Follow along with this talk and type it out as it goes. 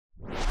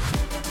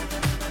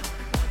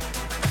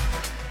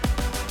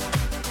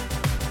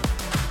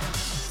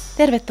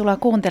Tervetuloa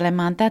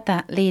kuuntelemaan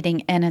tätä Leading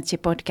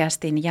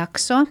Energy-podcastin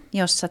jaksoa,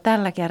 jossa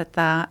tällä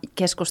kertaa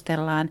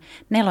keskustellaan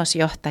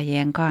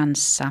nelosjohtajien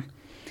kanssa.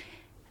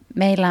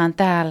 Meillä on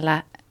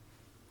täällä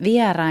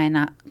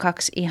vieraina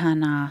 2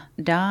 ihanaa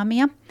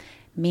daamia.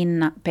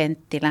 Minna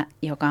Penttilä,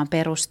 joka on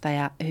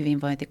perustaja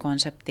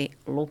hyvinvointikonsepti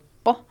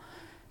Luppo.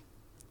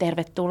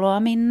 Tervetuloa,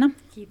 Minna.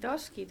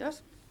 Kiitos,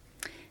 kiitos.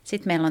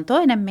 Sitten meillä on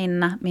toinen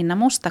Minna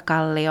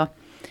Mustakallio,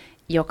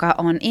 joka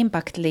on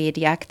Impact Lead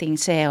ja Acting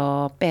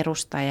CEO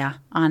perustaja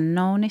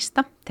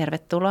Unknownista.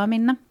 Tervetuloa,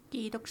 Minna.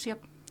 Kiitoksia.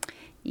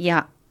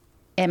 Ja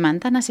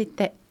emäntänä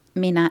sitten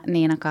minä,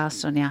 Niina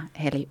Karlsson ja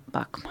Heli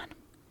Backman.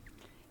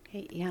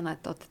 Hei, ihanaa,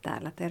 että olette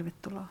täällä.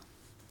 Tervetuloa.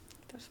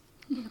 Kiitos.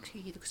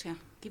 Kiitoksia.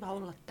 Kiva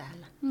olla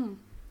täällä.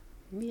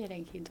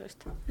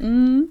 Mielenkiintoista.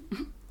 Mm.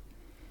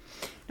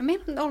 No,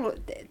 meillä on ollut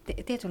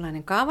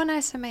tietynlainen kaava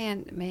näissä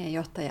meidän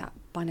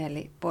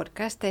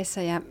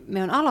johtajapaneelipodcasteissa, ja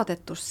me on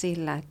aloitettu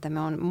sillä, että me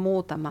on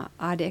muutama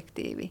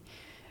adjektiivi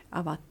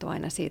avattu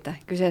aina siitä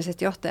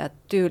kyseisestä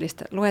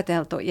johtajatyylistä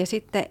lueteltu, ja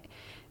sitten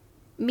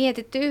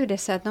mietitty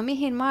yhdessä, että no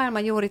mihin maailma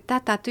juuri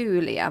tätä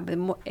tyyliä.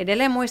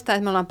 Edelleen muistaa,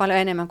 että me ollaan paljon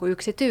enemmän kuin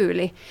yksi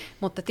tyyli,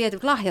 mutta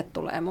tietyt lahjat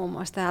tulee muun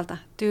muassa täältä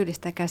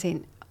tyylistä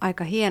käsin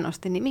aika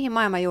hienosti, niin mihin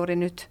maailma juuri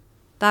nyt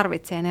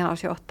tarvitsee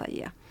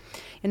nelosjohtajia.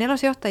 Ja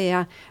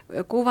nelosjohtajia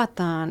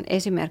kuvataan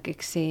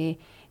esimerkiksi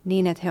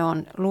niin, että he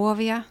on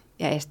luovia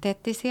ja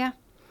esteettisiä,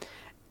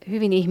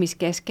 hyvin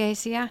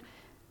ihmiskeskeisiä,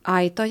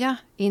 aitoja,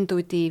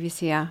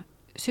 intuitiivisia,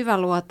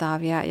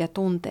 syväluotaavia ja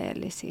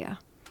tunteellisia.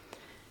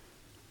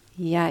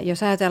 Ja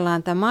jos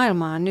ajatellaan tätä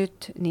maailmaa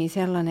nyt, niin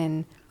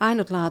sellainen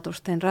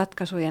ainutlaatuisten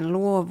ratkaisujen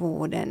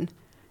luovuuden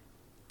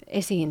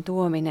esiin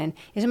tuominen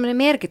ja semmoinen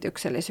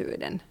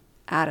merkityksellisyyden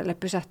äärelle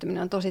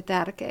pysähtyminen on tosi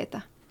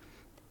tärkeää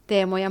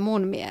teemoja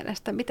mun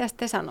mielestä. Mitä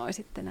te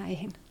sanoisitte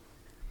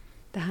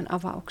tähän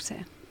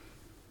avaukseen?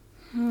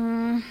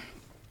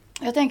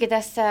 Jotenkin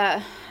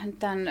tässä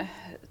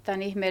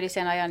tämän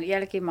ihmeellisen ajan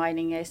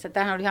jälkimainingeissa,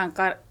 tämähän oli ihan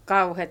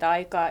kauheata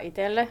aikaa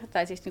itselle,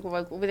 tai siis niin kuin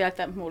voi kuvitella,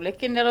 että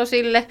mullekin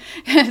nelosille,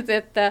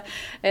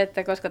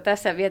 että koska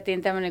tässä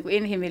vietiin tämmöinen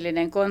niin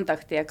inhimillinen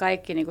kontakti ja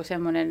kaikki niin kuin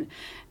semmoinen,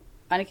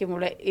 ainakin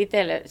mulle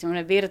itselle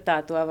semmoinen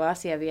virtaa tuova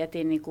asia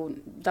vietiin niin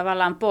kuin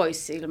tavallaan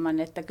pois ilman,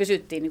 että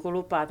kysyttiin niin kuin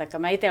lupaa. Tai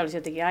mä itse olisin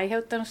jotenkin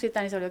aiheuttanut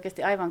sitä, niin se oli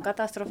oikeasti aivan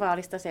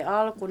katastrofaalista se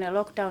alku, ne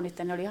lockdownit,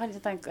 ne oli ihan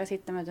jotain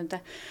käsittämätöntä.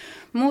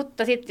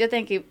 Mutta sitten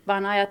jotenkin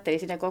vaan ajattelin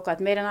siinä koko ajan,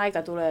 että meidän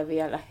aika tulee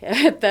vielä.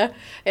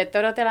 Että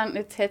odotellaan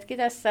nyt hetki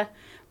tässä,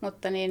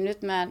 mutta niin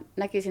nyt mä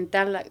näkisin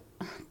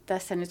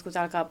tässä nyt, kun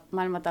alkaa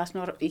maailma taas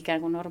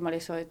ikään kuin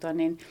normalisoitua,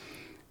 niin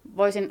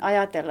voisin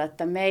ajatella,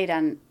 että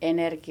meidän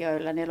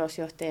energioilla,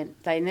 nelosjohtajien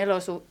tai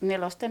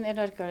nelosten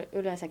energioilla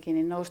yleensäkin,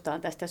 niin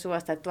noustaan tästä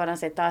suosta, että tuodaan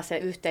se taas se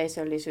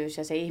yhteisöllisyys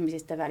ja se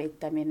ihmisistä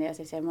välittäminen ja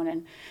se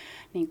semmoinen,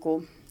 niin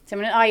kuin,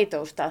 semmoinen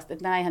aitous taas,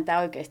 että näinhän tämä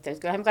oikeasti on.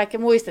 Kyllähän me kaikki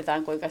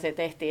muistetaan, kuinka se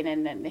tehtiin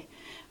ennen, niin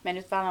me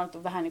nyt vaan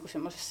oltu vähän niin kuin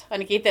semmoisessa,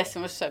 ainakin itse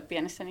semmoisessa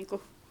pienessä niin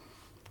kuin,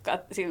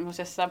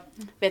 semmoisessa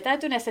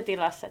vetäytyneessä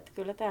tilassa, että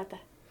kyllä täältä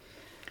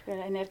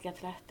vielä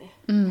energiat lähtee.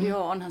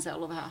 Joo, onhan se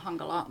ollut vähän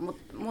hankalaa,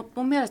 mutta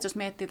mun mielestä jos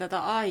miettii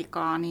tätä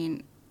aikaa,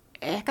 niin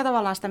ehkä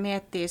tavallaan sitä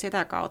miettii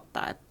sitä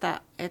kautta,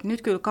 että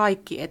nyt kyllä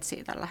kaikki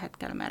etsii tällä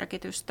hetkellä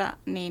merkitystä,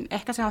 niin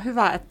ehkä se on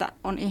hyvä, että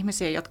on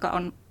ihmisiä, jotka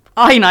on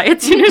aina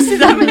etsinyt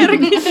sitä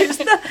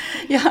merkitystä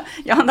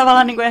ja on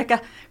tavallaan niin kuin ehkä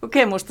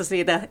kokemusta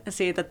siitä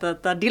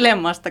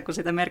dilemmasta, kun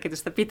sitä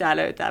merkitystä pitää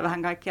löytää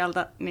vähän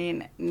kaikkialta,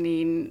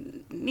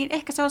 niin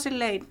ehkä se on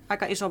silleen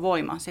aika iso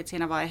voima sit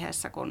siinä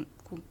vaiheessa, kun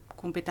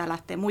pitää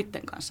lähteä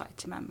muiden kanssa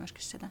etsimään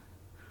myöskin sitä.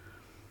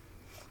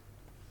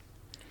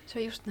 Se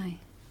on just näin.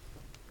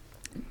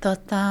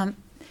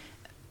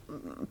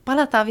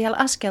 Palataan vielä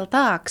askel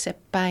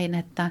taaksepäin,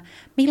 että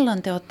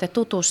milloin te olette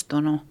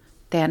tutustunut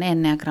teidän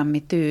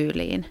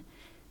enneagrammityyliin,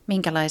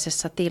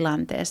 minkälaisessa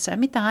tilanteessa ja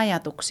mitä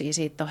ajatuksia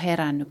siitä on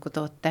herännyt, kun te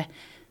olette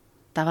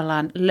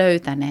tavallaan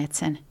löytäneet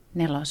sen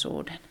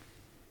nelosuuden?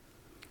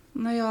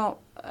 No joo,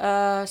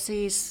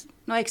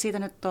 eikö siitä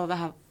nyt ole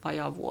vähän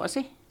vajaa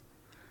vuosi?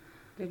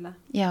 Kyllä.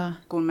 Joo.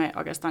 Kun me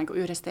oikeastaan niin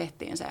yhdessä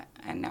tehtiin se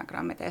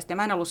enneagrammitesti. Ja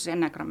mä en ollut siis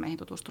enneagrammeihin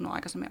tutustunut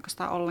aikaisemmin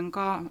oikeastaan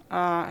ollenkaan.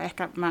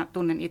 Ehkä mä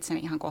tunnen itseni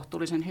ihan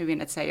kohtuullisen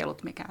hyvin, että se ei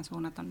ollut mikään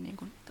suunnaton niin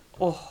kuin,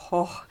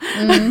 oho.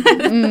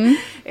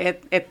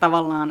 Et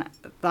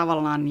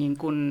tavallaan niin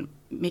kuin,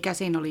 mikä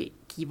siinä oli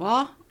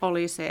kivaa,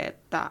 oli se,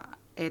 että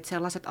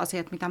sellaiset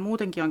asiat, mitä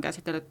muutenkin on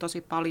käsitellyt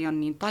tosi paljon,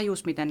 niin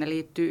tajus, miten ne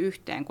liittyy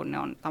yhteen, kun ne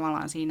on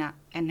tavallaan siinä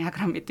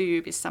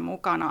enneagrammityypissä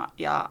mukana.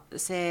 Ja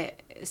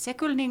se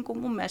kyllä niin kuin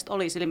mun mielestä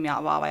oli silmiä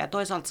avaava. Ja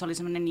toisaalta se oli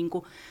semmoinen, niin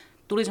kuin,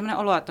 tuli semmoinen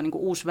olo, että on niin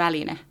kuin uusi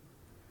väline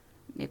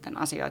niiden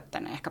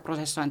asioiden ehkä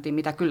prosessointiin,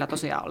 mitä kyllä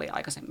tosiaan oli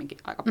aikaisemminkin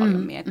aika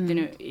paljon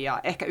miettinyt. Ja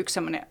ehkä yksi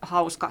semmoinen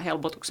hauska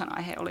helpotuksen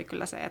aihe oli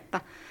kyllä se,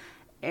 että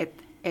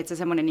se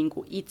semmoinen niin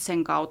kuin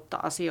itsen kautta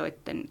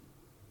asioiden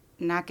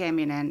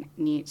näkeminen,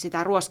 niin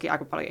sitä ruoski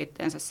aika paljon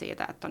itseensä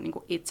siitä, että on niin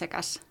kuin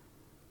itsekäs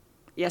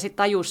Ja sitten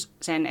tajus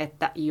sen,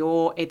 että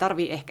joo, ei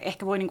tarvii,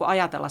 ehkä voi niinku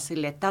ajatella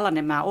silleen, että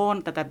tällainen mä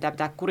oon, tätä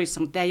pitää kurissa,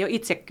 mutta tämä ei ole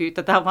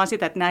itsekyyttä, tämä on vaan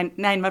sitä, että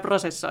näin mä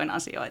prosessoin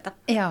asioita.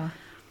 Joo.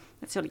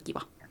 Et se oli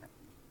kiva.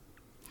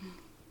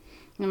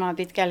 No, mä oon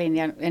pitkän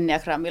linjan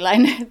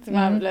enneagrammilainen.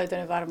 Mä oon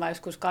löytänyt varmaan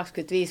joskus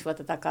 25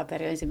 vuotta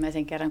takaperin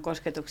ensimmäisen kerran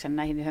kosketuksen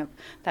näihin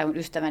tai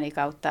ystäväni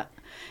kautta.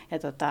 Ja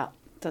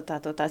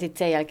sitten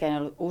sen jälkeen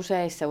on ollut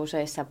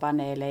useissa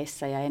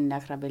paneeleissa ja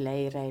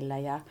enneagrammileireillä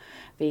ja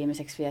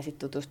viimeiseksi vielä sit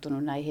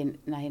tutustunut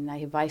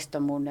näihin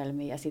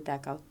vaistomuunnelmiin ja sitä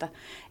kautta.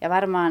 Ja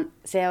varmaan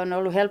se on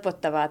ollut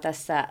helpottavaa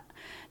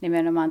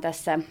nimenomaan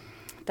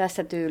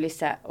tässä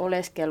tyylissä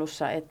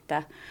oleskelussa,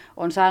 että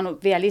on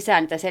saanut vielä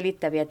lisää niitä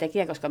selittäviä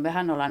tekijä, koska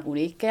mehän ollaan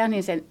uniikkeja,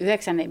 niin sen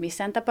 9 ei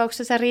missään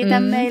tapauksessa riitä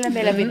meille.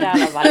 Meillä pitää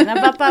olla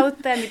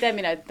valinnanvapautta ja miten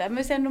minä nyt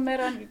tämmöisen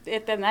numeron,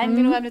 että näin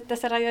minua nyt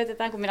tässä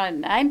rajoitetaan, kun minä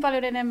olen näin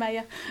paljon enemmän.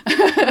 Ja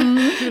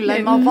Kyllä,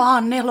 mä oon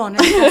vaan 4.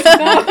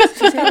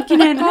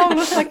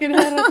 Koulussakin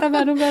herra,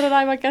 tämä numero on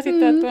aivan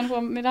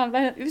käsittämättömän, minä olen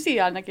vähän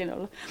 9 ainakin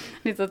ollut.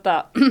 Niin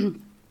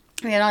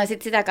ja olen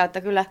sitä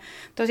kautta kyllä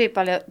tosi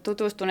paljon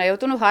tutustunut ja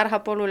joutunut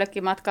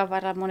harhapoluillekin matkan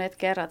varrella monet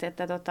kerrat,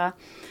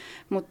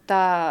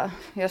 mutta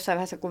jossain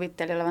vaiheessa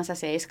kuvitteli olevansa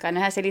 7.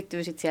 Nehän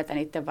selittyy sitten sieltä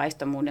niiden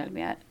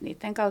vaistomuunnelmia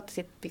niiden kautta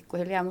sitten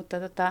pikkuhiljaa, mutta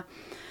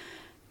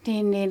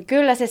niin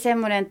kyllä se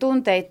semmoinen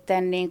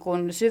tunteiden niin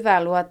kuin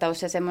syvä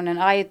luotaus ja semmoinen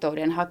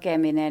aitouden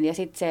hakeminen ja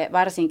sitten se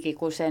varsinkin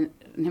kun sen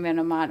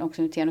nimenomaan, onko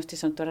se nyt hienosti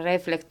sanottu,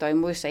 reflektoi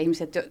muissa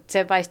ihmisissä,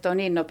 se vaistoo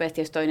niin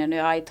nopeasti, jos toinen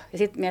on aito. Ja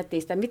sitten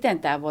miettii sitä, miten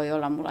tämä voi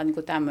olla mulla niin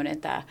kuin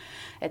tämmöinen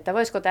että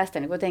voisiko tästä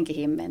niin jotenkin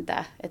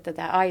himmentää, että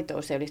tämä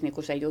aitous ei olisi niin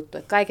kuin se juttu,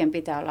 että kaiken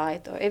pitää olla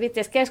aitoa. Ei vitsi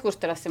edes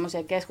keskustella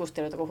semmoisia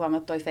keskusteluita, kun huomaa,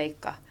 että toi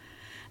feikkaa.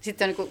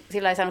 Sitten on niin kuin,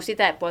 sillä ei saanut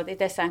sitä puolta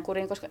itsessään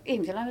kuriin, koska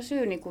ihmisellä on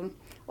syy niin kuin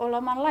olla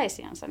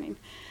omanlaisiansa. Niin.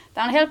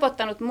 Tämä on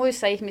helpottanut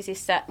muissa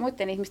ihmisissä,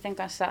 muiden ihmisten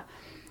kanssa,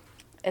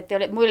 että ei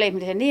ole muille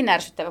ihmisille niin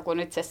ärsyttävä kuin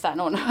itsessään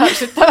on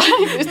ärsyttävä.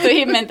 Pystyy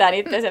himmentämään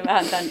itseänsä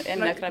vähän tämän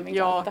enneagrammin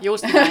kautta. Joo,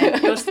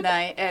 just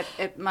näin.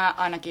 Et mä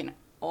ainakin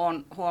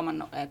olen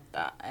huomannut,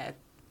 että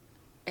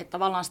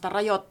tavallaan sitä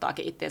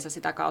rajoittaakin itseensä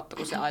sitä kautta,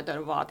 kun se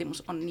aitojen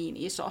vaatimus on niin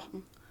iso.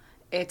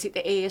 Että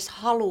sitten ei edes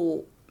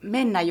halua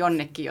mennä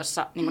jonnekin,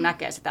 jossa niin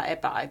näkee sitä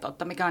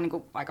epäaitoutta, mikä on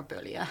niin aika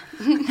pöliää.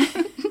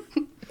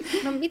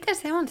 No mitä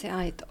se on se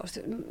aitous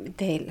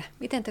teillä?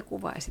 Miten te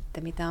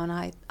kuvaisitte, mitä on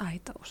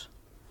aitous?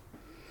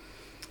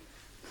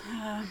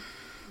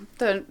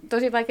 Toi on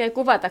tosi vaikea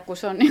kuvata, kun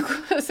se on,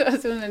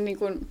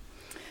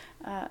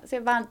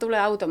 se vaan tulee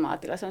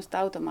automaatilla, se on sitä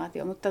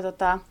automaatio, mutta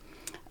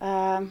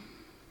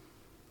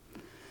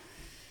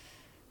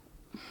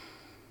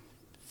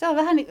se on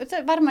vähän,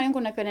 se varmaan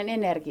jonkunnäköinen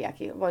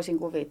energiakin voisin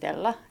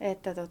kuvitella,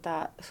 että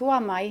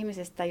huomaa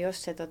ihmisestä,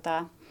 jos se,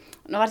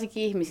 no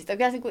varsinkin ihmisistä,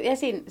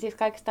 esiin siis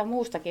kaikesta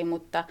muustakin,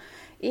 mutta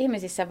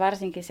ihmisissä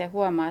varsinkin se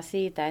huomaa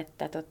siitä,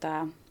 että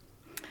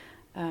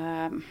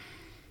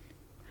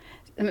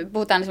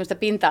puhutaan semmoista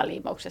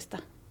pintaanliimauksesta.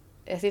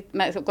 Ja sitten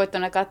mä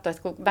koitan katsoa,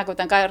 että kun mä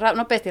koitan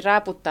nopeasti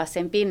raaputtaa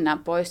sen pinnan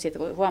pois, siitä,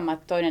 kun huomaa,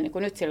 että toinen, niin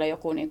nyt sillä on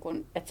joku, niin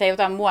kun, että se ei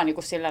ota mua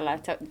niin sillä lailla,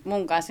 että se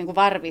mun kanssa niin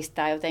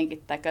varvistaa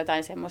jotenkin tai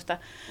jotain semmoista,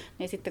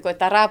 niin sitten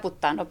koittaa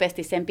raaputtaa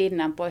nopeasti sen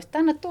pinnan pois, että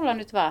anna tulla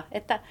nyt vaan,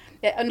 että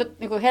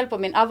niin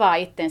helpommin avaa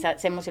itsensä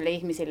semmoisille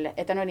ihmisille,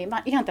 että no niin, mä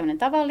oon ihan tämmöinen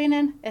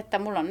tavallinen, että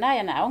mulla on nämä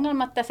ja nämä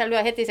ongelmat tässä,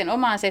 lyö heti sen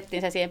omaan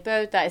settinsä siihen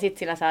pöytään ja sitten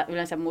sillä saa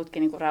yleensä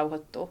muutkin niin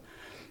rauhoittua,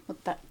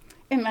 mutta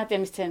en mä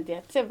tiedä, mistä sen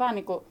tiedä. Se vaan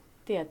niinku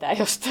tietää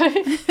jostain.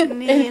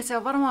 Niin, se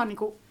on varmaan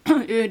niinku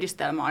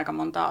yhdistelmä aika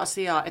monta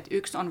asiaa. Et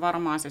yksi on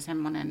varmaan se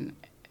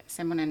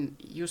semmoinen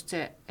just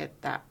se,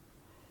 että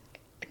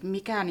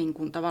mikä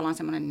niinku, tavallaan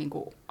semmoinen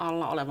niinku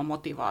alla oleva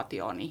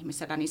motivaatio on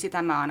ihmisellä, niin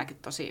sitä mä ainakin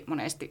tosi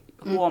monesti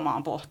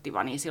huomaan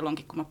pohtivani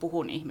silloinkin, kun mä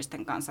puhun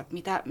ihmisten kanssa,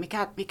 että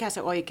mikä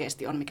se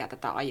oikeasti on, mikä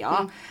tätä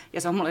ajaa.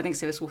 Ja se on mulle jotenkin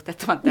sille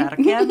suhteettoman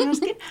tärkeää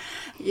myöskin.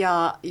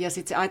 Ja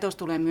sitten se aitous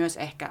tulee myös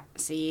ehkä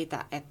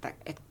siitä, että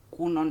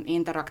kun on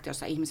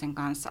interaktiossa ihmisen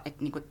kanssa,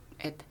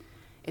 että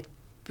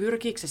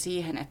pyrkiikö se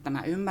siihen, että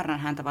mä ymmärrän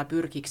häntä vai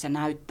pyrkiikö se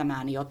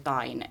näyttämään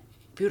jotain,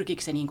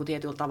 pyrkiikö se niinku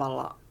tietyllä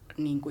tavalla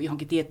niinku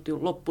johonkin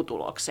tiettyyn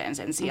lopputulokseen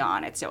sen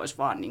sijaan, että se olisi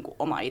vaan niinku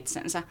oma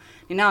itsensä.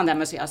 Niin nämä on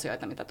tämmöisiä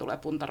asioita, mitä tulee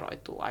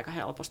puntaroitua aika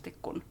helposti,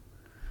 kun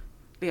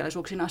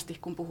vieläisuuksiin asti,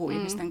 kun puhuu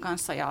ihmisten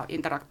kanssa ja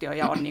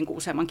interaktioja on niinku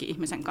useammankin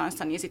ihmisen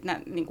kanssa, niin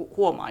sitten niinku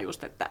huomaa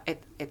just, että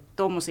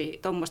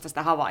tuommoista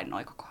sitä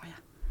havainnoi koko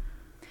ajan.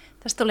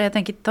 Tässä tuli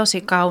jotenkin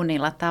tosi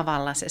kauniilla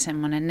tavalla se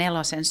semmoinen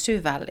 4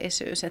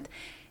 syvällisyys, että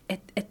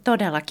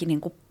todellakin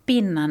niin kuin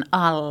pinnan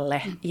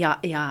alle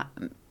ja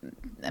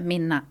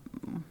Minna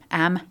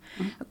M.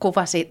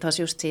 kuvasi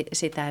tuossa just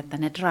sitä, että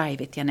ne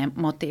drivit ja ne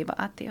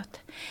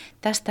motivaatiot.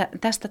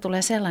 Tästä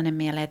tulee sellainen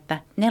mieleen, että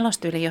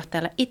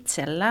 4-tyylijohtajalla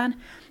itsellään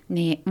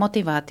niin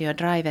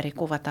motivaatiodriveri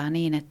kuvataan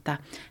niin, että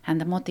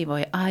häntä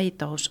motivoi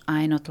aitous,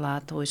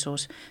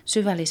 ainutlaatuisuus,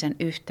 syvällisen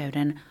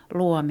yhteyden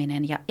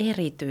luominen ja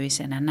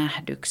erityisenä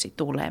nähdyksi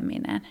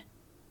tuleminen.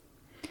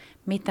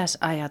 Mitäs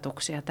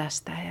ajatuksia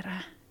tästä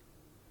herää?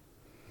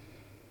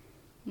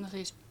 No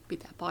siis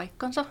pitää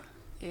paikkansa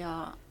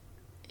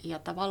Ja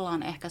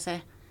tavallaan ehkä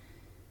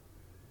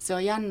se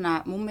on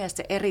jännää. Mun mielestä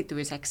se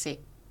erityiseksi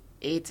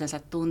itsensä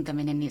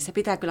tunteminen, niin se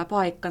pitää kyllä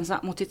paikkansa,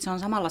 mutta sitten se on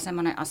samalla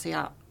semmoinen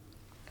asia,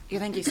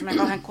 jotenkin semmoinen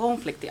kauhean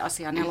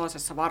konfliktiasia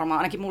nelosessa varmaan,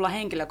 ainakin mulla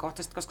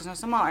henkilökohtaisesti, koska se on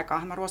samaan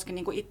aikaan, mä ruoskin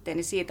niin kuin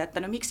itteeni siitä, että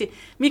no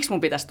miksi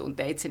mun pitäisi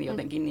tuntea itseni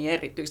jotenkin niin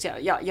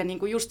erityisesti. Ja niin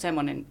kuin just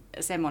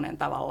semmoinen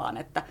tavallaan,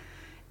 että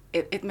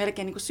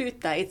melkein niin kuin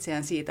syyttää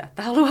itseään siitä,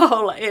 että haluaa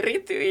olla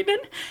erityinen.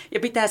 Ja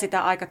pitää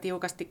sitä aika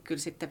tiukasti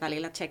kyllä sitten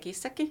välillä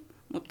tsekissäkin.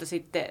 Mutta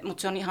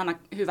se on ihana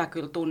hyvä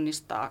kyllä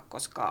tunnistaa,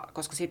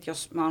 koska sitten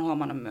jos mä oon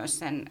huomannut myös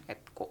sen,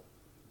 että kun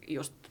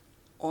just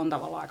on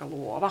tavallaan aika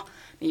luova,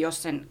 niin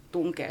jos sen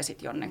tunkee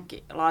sitten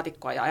jonnekin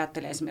laatikkoon ja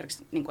ajattelee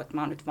esimerkiksi, niin kuin, että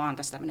mä oon nyt vaan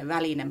tässä tämmöinen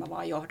väline, mä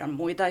vaan johdan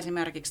muita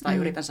esimerkiksi tai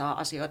yritän saada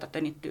asioita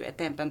tönittyä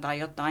eteenpäin tai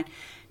jotain,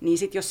 niin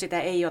sitten jos sitä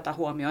ei ota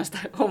huomioon sitä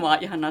omaa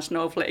ihanaa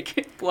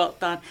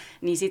snowflake-puoltaan,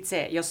 niin sitten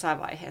se jossain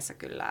vaiheessa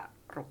kyllä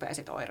rupeaa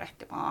sitten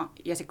oirehtimaan.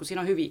 Ja sitten kun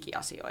siinä on hyviäkin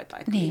asioita,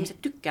 että niin. Ihmiset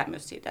tykkää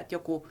myös siitä, että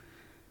joku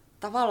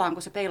tavallaan,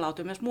 kun se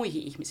peilautuu myös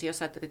muihin ihmisiin, jos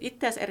sä ajattelet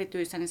itseäsi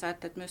erityisenä, niin sä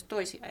ajattelet myös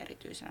toisia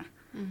erityisenä.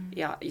 Mm-hmm.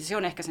 Ja se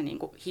on ehkä se niin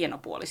kuin hieno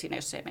puoli siinä,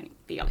 jos se ei mene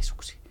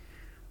liiallisuuksiin.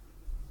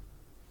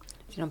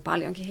 Siinä on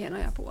paljonkin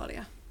hienoja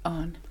puolia.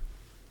 On.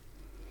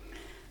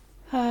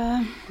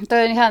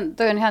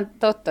 Toi on ihan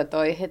totta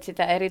että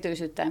sitä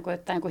erityisyyttä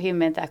koettaa niin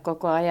himmentää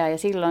koko ajan ja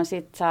silloin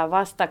sit saa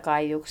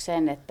vastakaijuksi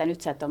sen, että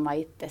nyt sä et oma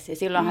itsesi. Ja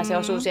silloinhan se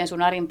osuu siihen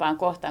sun arimpaan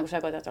kohtaan, kun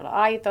sä koetat olla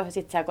aito ja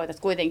sit sä koetat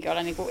kuitenkin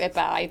olla niin kuin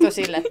epäaito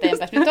sille, että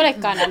enpäs nyt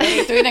olekaan näin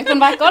erityinen, kun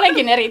vaikka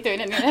olenkin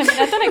erityinen, niin en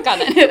minä olekaan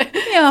näin.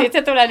 Sitten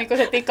se tulee niin kuin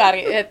se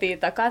tikari heti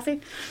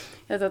takaisin.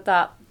 Ja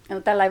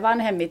no tällainen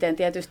vanhemmiten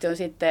tietysti on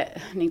sitten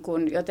niin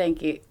kuin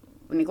jotenkin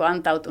niin kuin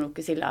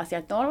antautunutkin sillä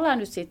asialla, että no ollaan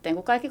nyt sitten,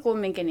 kun kaikki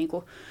kumminkin niin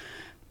kuin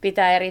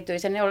pitää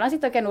erityisen, niin ollaan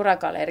sitten oikein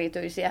urakalle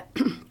erityisiä.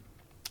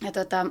 Ja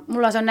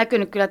mulla se on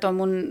näkynyt kyllä tuon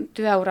mun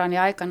työurani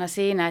aikana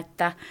siinä,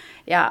 että,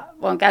 ja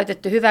on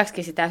käytetty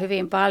hyväksi sitä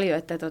hyvin paljon,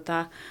 että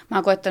mä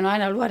oon koettanut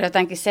aina luoda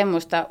jotakin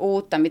semmoista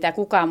uutta, mitä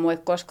kukaan muu ei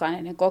koskaan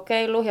ennen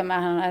kokeillut, ja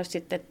mähän olen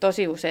sitten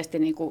tosi useasti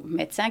niin kuin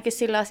metsäänkin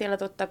sillä asialla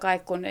totta kai,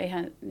 kun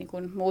eihän niin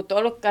kuin muut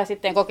ollutkaan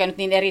sitten kokenut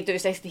niin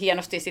erityisesti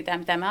hienosti sitä,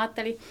 mitä mä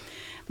ajattelin,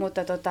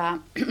 mutta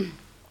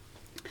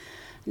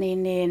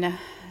niin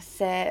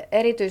se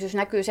erityisyys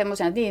näkyy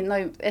semmoisena,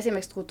 että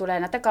esimerkiksi kun tulee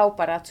näitä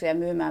kaupparatsuja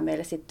myymään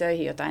meille sitten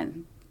töihin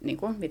jotain, niin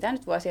kuin, mitä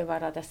nyt vuosien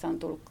varrella tässä on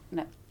tullut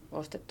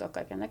ostettua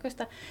kaiken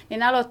näköistä, niin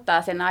ne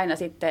aloittaa sen aina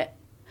sitten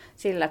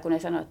sillä, kun ne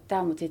sanoo, että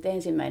tämä on sitten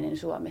ensimmäinen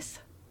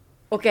Suomessa.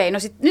 Okei, no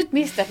nyt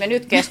mistä me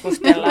nyt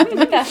keskustellaan, että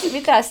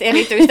mitäs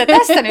erityistä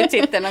tässä nyt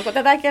sitten on, kun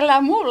tätä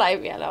kellään muulla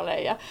ei vielä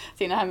ole, ja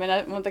siinähän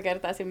mennään monta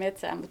kertaa siinä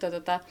metsään, mutta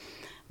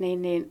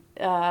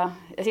ja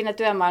siinä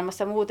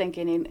työmaailmassa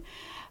muutenkin, niin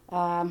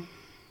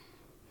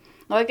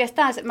no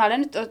oikeastaan mä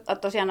olen nyt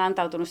tosiaan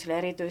antautunut sille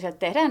erityiselle,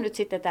 että tehdään nyt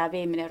sitten tämä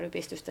viimeinen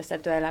rypistys tässä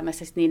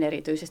työelämässä niin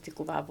erityisesti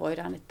kuin vaan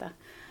voidaan, että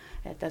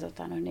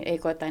niin ei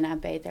koeta enää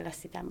peitellä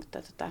sitä,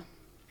 mutta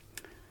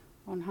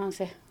onhan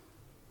se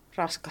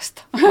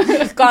raskasta,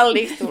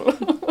 kalliiksi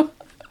tullut.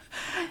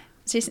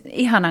 Siis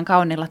ihanan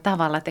kaunilla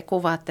tavalla te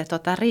kuvaatte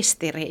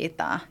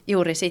ristiriitaa,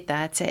 juuri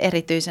sitä, että se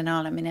erityisenä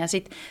oleminen ja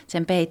sitten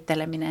sen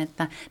peitteleminen,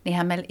 että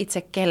niinhän meillä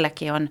itse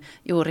kelläkin on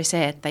juuri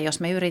se, että jos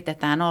me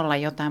yritetään olla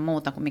jotain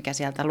muuta kuin mikä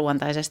sieltä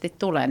luontaisesti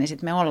tulee, niin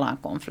sitten me ollaan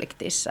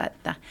konfliktissa,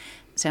 että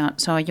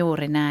se on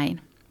juuri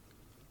näin.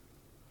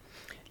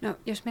 No,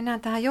 jos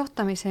mennään tähän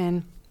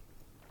johtamiseen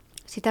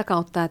sitä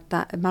kautta,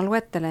 että mä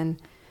luettelen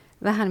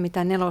vähän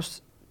mitä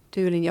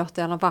nelostyylin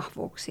johtajalla on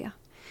vahvuuksia.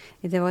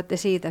 Niin te voitte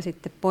siitä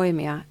sitten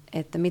poimia,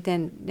 että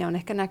miten ne on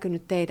ehkä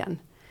näkynyt teidän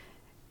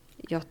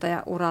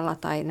johtajauralla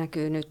tai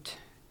näkyy nyt.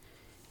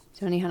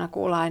 Se on ihana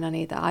kuulla aina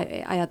niitä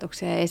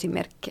ajatuksia ja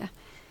esimerkkejä.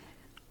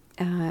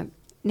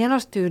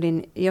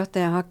 Nelostyylin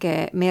johtaja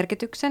hakee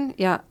merkityksen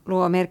ja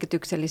luo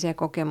merkityksellisiä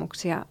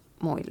kokemuksia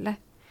muille.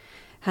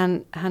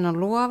 Hän on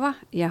luova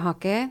ja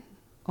hakee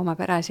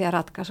omaperäisiä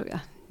ratkaisuja,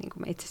 niin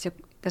kuin me itse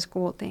asiassa jo tässä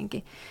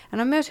kuultiinkin.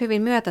 Hän on myös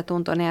hyvin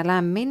myötätuntoinen ja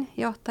lämmin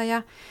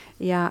johtaja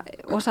ja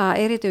osaa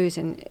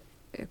erityisen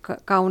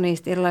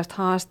kauniisti erilaiset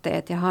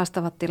haasteet ja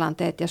haastavat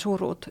tilanteet ja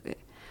surut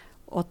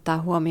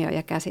ottaa huomioon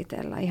ja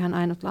käsitellä ihan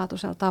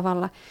ainutlaatuisella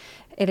tavalla.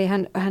 Eli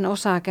hän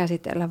osaa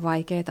käsitellä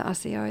vaikeita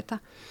asioita.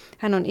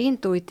 Hän on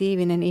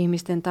intuitiivinen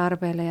ihmisten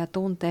tarpeille ja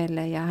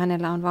tunteille ja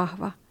hänellä on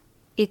vahva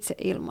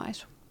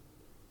itseilmaisu.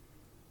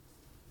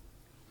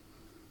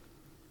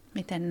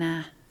 Miten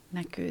nämä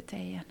näkyy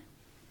teidän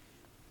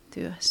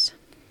työssä?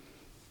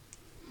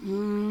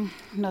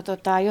 No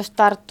jos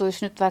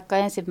tarttuisi nyt vaikka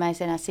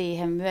ensimmäisenä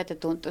siihen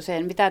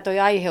myötätuntoiseen, mitä toi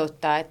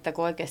aiheuttaa, että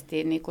kun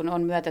oikeasti niin kun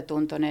on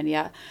myötätuntoinen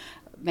ja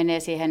menee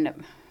siihen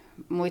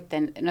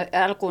muiden, no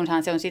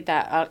alkuunhan se on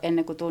sitä,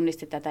 ennen kuin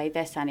tunnisti tätä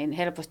itsessään, niin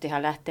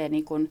helpostihan lähtee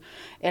niin kun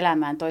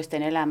elämään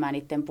toisten elämään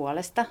niiden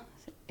puolesta.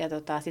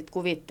 Ja sitten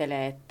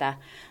kuvittelee, että,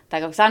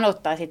 tai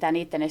sanottaa sitä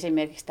niiden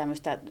esimerkiksi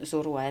tämmöistä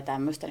surua ja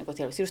tämmöistä,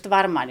 niin sinusta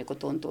varmaan niin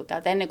tuntuu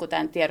täältä. Ennen kuin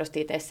tämän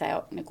tiedosti itsessään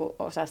ja niin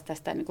osasi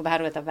tästä niin vähän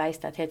ruveta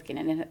väistää, että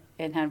hetkinen,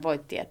 enhän voi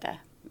tietää,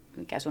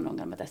 mikä sun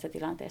ongelma tässä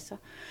tilanteessa.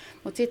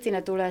 Mutta sitten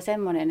siinä tulee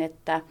semmoinen,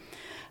 että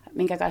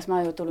minkä kanssa mä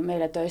oon joutunut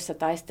meillä töissä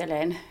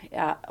taisteleen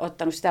ja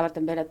ottanut sitä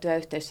varten meillä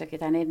työyhteisössäkin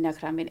tämän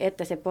Enneagrammin,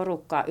 että se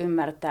porukka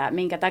ymmärtää,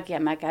 minkä takia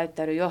mä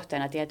käyttäydyn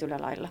johtajana tietyllä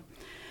lailla.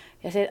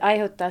 Ja se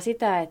aiheuttaa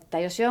sitä, että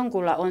jos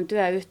jonkulla on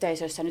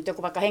työyhteisössä nyt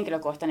joku vaikka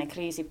henkilökohtainen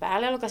kriisi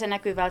päällä, joka se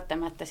näkyy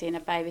välttämättä siinä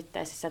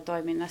päivittäisessä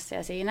toiminnassa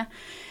ja siinä,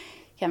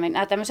 ja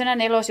minä tämmöisenä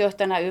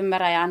nelosjohtajana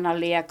ymmärrän ja annan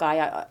liekaa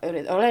ja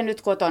olen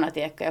nyt kotona,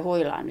 tiedätkö, ja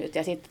huilaan nyt.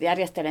 Ja sitten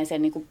järjestelen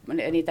sen, niin kuin,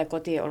 niitä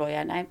kotioloja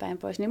ja näin päin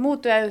pois. Niin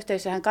muut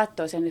työyhteisöhän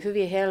katsoo sen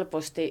hyvin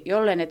helposti,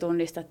 jollei ne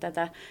tunnista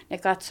tätä. Ne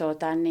katsoo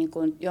tämän niin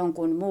kuin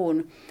jonkun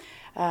muun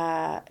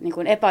niin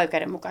kuin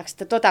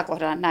epäoikeudenmukaisesti, että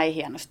kohdellaan näin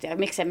hienosti. Ja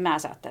miksei mä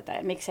saa tätä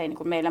ja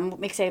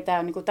miksei tämä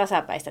ole niin kuin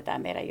tasapäistä tämä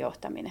meidän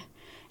johtaminen.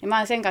 Ja mä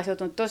oon sen kanssa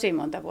joutunut tosi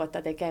monta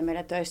vuotta tekemään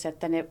meillä töissä,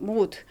 että ne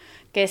muut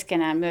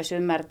keskenään myös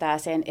ymmärtää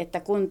sen, että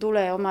kun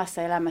tulee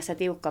omassa elämässä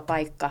tiukka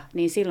paikka,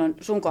 niin silloin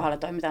sun kohdalla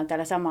toimitaan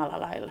tällä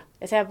samalla lailla.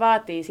 Ja se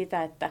vaatii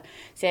sitä, että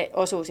se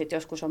osuu sitten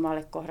joskus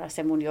omalle kohdalle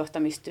se mun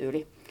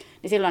johtamistyyli.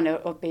 Niin silloin ne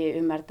oppii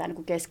ymmärtää niin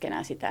kuin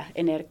keskenään sitä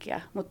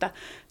energiaa. Mutta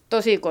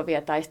tosi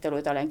kovia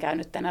taisteluita olen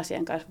käynyt tämän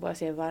asian kanssa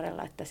vuosien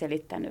varrella, että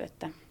selittänyt,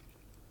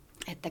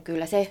 että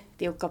kyllä se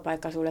tiukka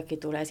paikka sullekin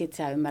tulee, sit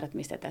sä ymmärrät,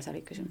 mistä tässä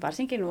oli kysymys,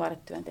 varsinkin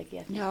nuoret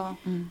työntekijät. Joo.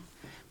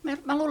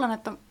 Mä luulen,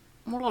 että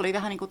mulla oli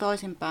vähän niin kuin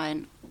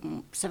toisinpäin.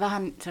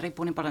 Se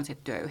riippuu niin paljon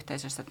siitä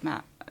työyhteisöstä, että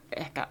mä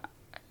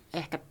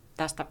ehkä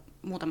tästä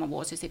muutama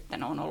vuosi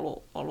sitten on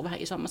ollut vähän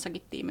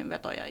isommassakin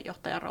tiiminveto- ja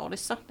johtajan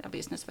roolissa ja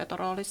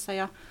bisnesvetoroolissa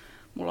ja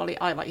mulla oli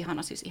aivan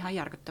ihana, siis ihan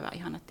järkyttävä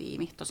ihana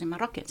tiimi. Tosin mä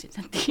rakensin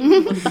sen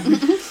tiimin,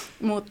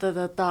 mutta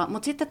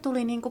sitten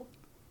tuli niinku,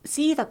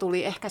 siitä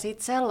tuli ehkä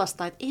siitä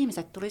sellaista, että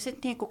ihmiset tuli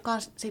sitten niinku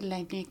kans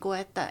silleen niinku,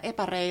 että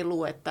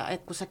epäreilu, että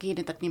kun sä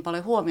kiinnität niin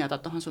paljon huomiota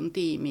tuohon sun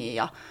tiimiin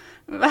ja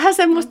vähän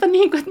semmoista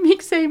niinku, että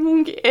miksei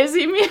munkin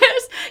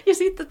esimies. Ja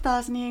sitten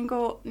taas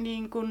niinku,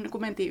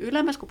 kun mentiin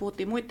ylemmäs, kun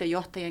puhuttiin muiden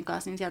johtajien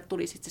kanssa, niin sieltä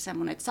tuli sitten se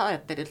semmoinen, että sä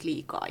ajattelet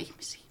liikaa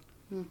ihmisiä.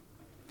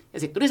 Ja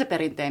sitten tuli se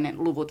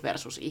perinteinen luvut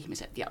versus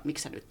ihmiset ja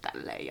miksi sä nyt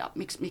tälleen ja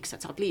miksi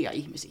sä oot liian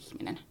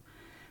ihmisihminen.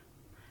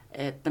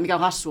 Että mikä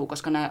on hassua,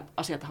 koska nämä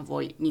asiathan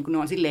voi, niin kuin ne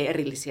on silleen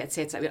erillisiä, että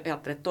se, että sä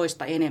ajattelet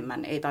toista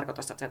enemmän, ei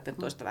tarkoita, että sä ajattelet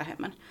toista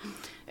vähemmän.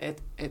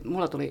 Et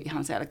mulla tuli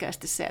ihan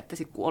selkeästi se, että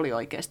sit kun oli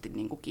oikeasti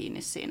niin kuin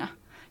kiinni siinä.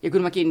 Ja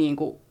kyllä mäkin, niin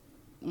kuin,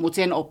 mutta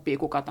sen oppii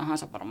kuka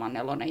tahansa varmaan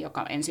nelonen,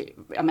 joka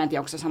ja mä en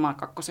tiedä, onko se sama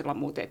kakkosilla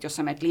muuten, että jos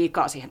sä menet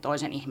liikaa siihen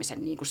toisen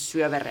ihmisen niin kuin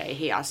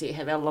syövereihin ja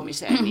siihen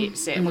vellomiseen, niin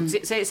mutta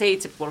se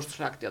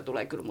itsepuolustusreaktio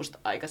tulee kyllä musta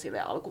aika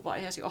silleen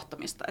alkuvaiheessa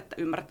johtamista, että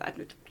ymmärtää,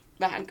 että nyt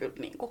vähän kyllä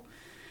niin kuin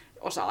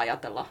osaa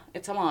ajatella,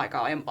 että samaan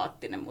aikaan on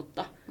empaattinen,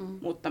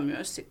 mutta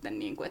myös sitten,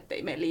 niin kuin,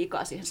 ettei mene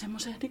liikaa siihen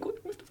semmoiseen, niin kuin,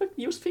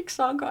 just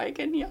fiksaan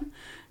kaiken ja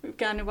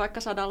käänny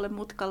vaikka 100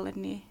 mutkalle,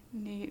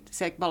 niin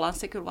se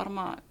balanssi kyllä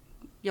varmaan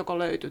joko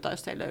löytyy tai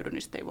jos ei löydy,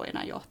 niin sitä ei voi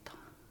enää johtaa.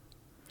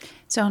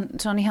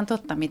 Se on ihan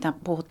totta, mitä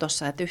puhut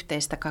tuossa, että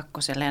yhteistä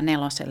kakkoselle ja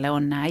neloselle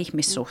on nämä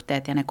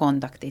ihmissuhteet ja ne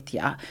kontaktit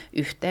ja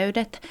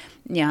yhteydet.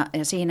 Ja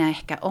siinä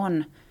ehkä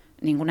on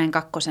niin kuin näin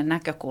kakkosen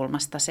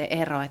näkökulmasta se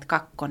ero, että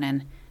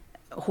kakkonen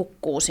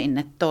hukkuu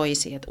sinne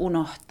toisiin, että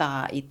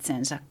unohtaa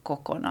itsensä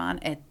kokonaan,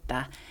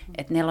 että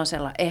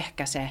nelosella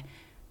ehkä se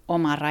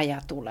oma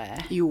raja tulee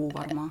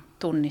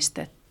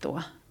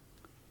tunnistettua.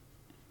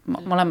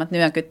 Molemmat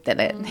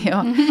nyökyttelee.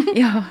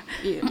 Joo.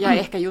 Ja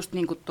ehkä just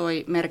niin kuin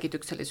toi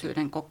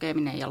merkityksellisyyden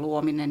kokeminen ja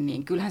luominen,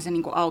 niin kyllähän se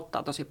niin kuin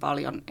auttaa tosi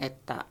paljon,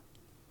 että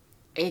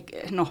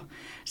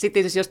sitten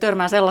tietysti jos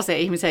törmää sellaiseen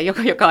ihmiseen,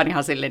 joka on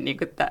ihan silleen, niin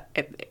kuin,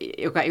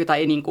 jota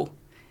ei niin kuin,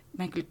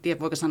 mä en kyllä tiedä,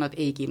 voiko sanoa,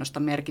 että ei kiinnosta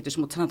merkitys,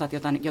 mutta sanotaan, että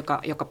jotain,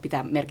 joka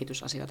pitää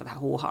merkitysasioita vähän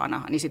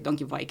huuhaana, niin sitten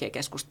onkin vaikea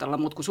keskustella.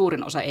 Mutta kun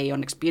suurin osa ei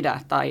onneksi pidä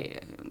tai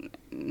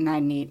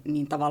näin,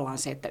 niin tavallaan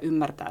se, että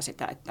ymmärtää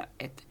sitä,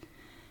 että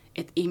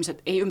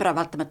ihmiset ei ymmärrä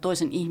välttämättä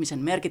toisen ihmisen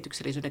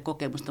merkityksellisyyden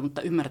kokemusta,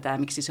 mutta ymmärtää,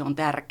 miksi se on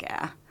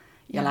tärkeää.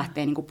 Ja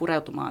lähtee niin kuin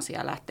pureutumaan siihen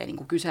ja lähtee niin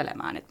kuin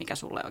kyselemään, että mikä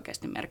sulle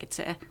oikeasti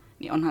merkitsee.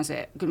 Niin onhan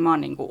se, kyllä mä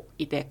oon niin kuin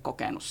itse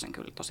kokenut sen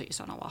kyllä tosi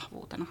isona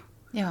vahvuutena.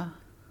 Joo.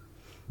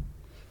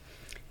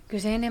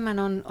 Kyllä se enemmän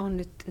on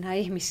nyt nämä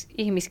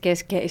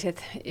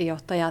ihmiskeskeiset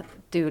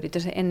johtajatyylit,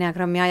 jos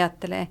enneagrammi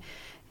ajattelee,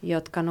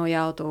 jotka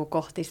nojautuu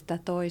kohti sitä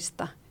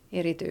toista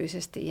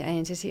erityisesti ja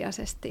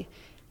ensisijaisesti.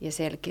 Ja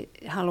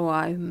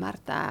haluaa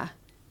ymmärtää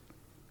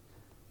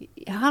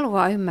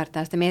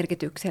sitä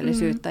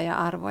merkityksellisyyttä ja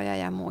arvoja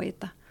ja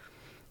muita.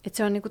 Et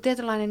se on niinku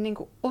tietynlainen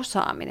niinku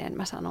osaaminen,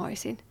 mä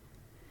sanoisin.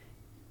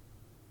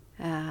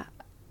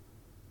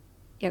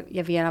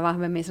 Ja vielä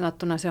vahvemmin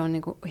sanottuna se on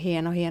niinku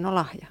hieno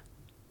lahja.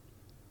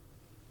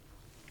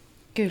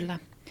 Kyllä.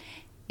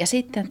 Ja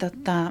sitten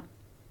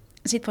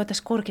sit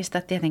voitaisiin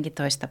kurkistaa tietenkin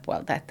toista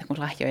puolta, että kun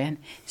lahjojen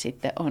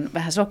sitten on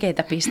vähän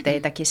sokeita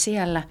pisteitäkin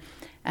siellä.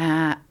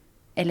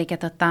 Eli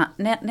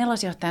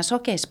nelosjohtajan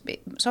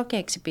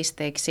sokeiksi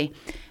pisteiksi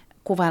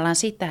kuvaillaan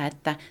sitä,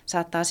 että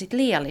saattaa sitten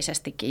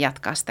liiallisestikin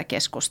jatkaa sitä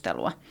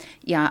keskustelua.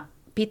 Ja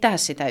pitää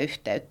sitä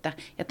yhteyttä.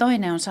 Ja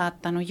toinen on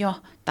saattanut jo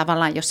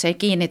tavallaan, jos se ei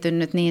kiinnity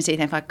nyt niin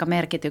siihen vaikka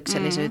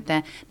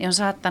merkityksellisyyteen, niin on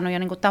saattanut jo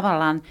niin kuin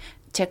tavallaan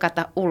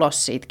tsekata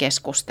ulos siitä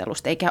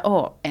keskustelusta, eikä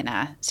ole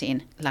enää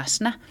siinä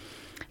läsnä.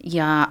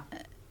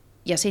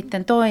 Ja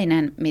sitten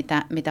toinen,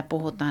 mitä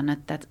puhutaan,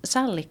 että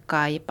salli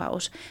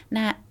kaipaus,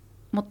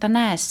 mutta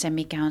näe se,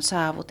 mikä on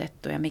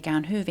saavutettu ja mikä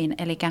on hyvin.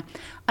 Eli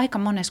aika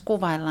monessa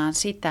kuvaillaan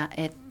sitä,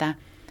 että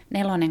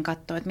nelonen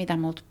katsoo, että mitä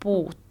multa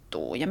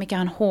puuttuu ja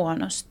mikä on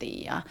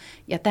huonosti.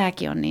 Ja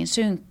tämäkin on niin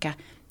synkkä,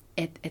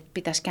 että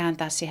pitäisi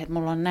kääntää siihen, että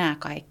mulla on nämä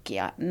kaikki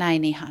ja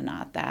näin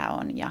ihanaa tämä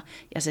on. Ja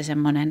se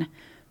semmoinen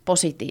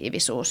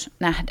positiivisuus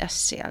nähdä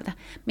sieltä.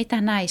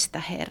 Mitä näistä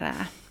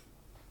herää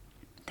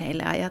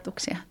teille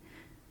ajatuksia?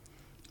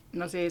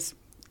 No siis,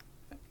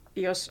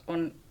 jos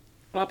on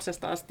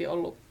lapsesta asti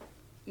ollut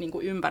niin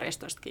kuin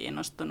ympäristöstä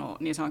kiinnostunut,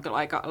 niin se on kyllä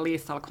aika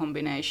lethal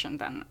combination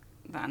tämän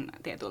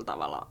tietyllä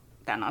tavalla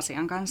tämän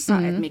asian kanssa,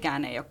 että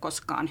mikään ei ole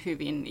koskaan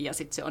hyvin, ja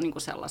sitten se on niin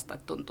kuin sellaista,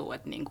 että tuntuu,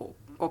 että niin kuin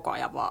koko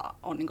ajan vaan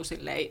on niin kuin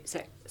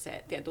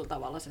se tietyllä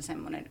tavalla se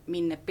semmoinen,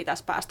 minne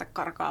pitäisi päästä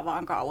karkaa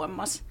vaan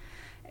kauemmas,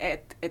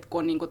 että kun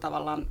on niin kuin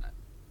tavallaan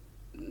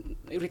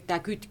yrittää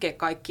kytkeä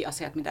kaikki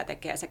asiat, mitä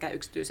tekee sekä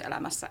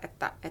yksityiselämässä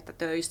että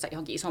töissä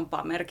johonkin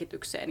isompaan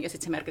merkitykseen, ja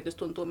sitten se merkitys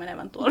tuntuu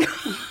menevän tuolla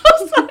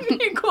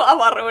niin kuin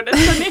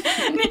avaruudessa, niin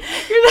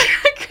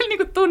kyllä niin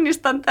kuin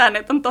tunnistan tämän,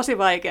 että on tosi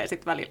vaikea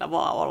sit välillä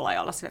vaan olla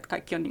ja olla sille, että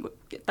kaikki on, niin kuin,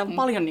 on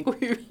paljon niin kuin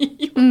hyviä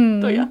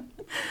juttuja.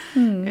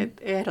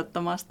 Et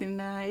ehdottomasti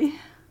näin.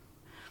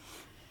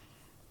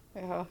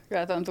 Joo,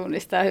 kyllä tuon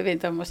tunnistaa hyvin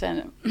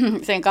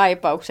sen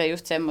kaipauksen,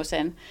 just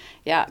semmoisen.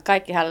 Ja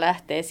kaikkihan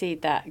lähtee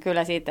siitä,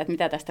 että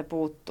mitä tästä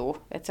puuttuu.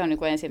 Että se on niin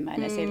kuin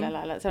ensimmäinen sillä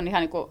lailla. Se on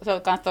ihan niin kuin, se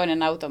on myös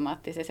toinen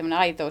automaatti, se semmoinen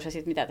aitous ja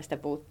sitten mitä tästä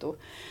puuttuu.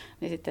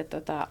 Niin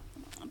sitten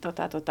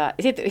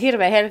sitten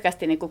hirveän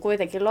herkästi niin kuin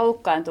kuitenkin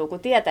loukkaantuu, kun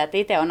tietää, että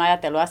itse on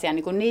ajatellut asian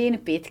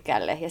niin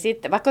pitkälle. Ja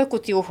sitten vaikka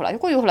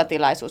joku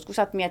juhlatilaisuus, kun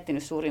sä oot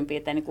miettinyt suurin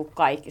piirtein niin kuin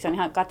kaikki. Se on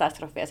ihan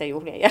katastrofia se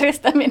juhlien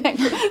järjestäminen,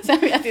 kun sä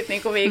mietit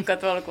niin kuin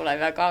viikkotolkulla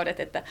ja kaudet,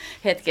 että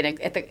hetkinen.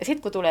 Että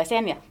sitten kun tulee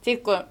sen ja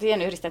sitten kun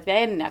siihen yhdistät vielä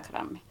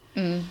enneagrammi.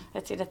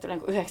 Että sille tulee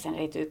 9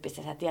 eri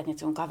tyyppistä, sä tiedät niitä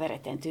sun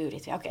kavereiden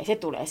tyylit. Ja okei, se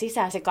tulee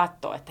sisään, se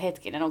katsoo, että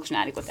hetkinen, onko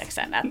nämä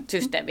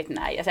systeemit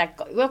näin. Ja sä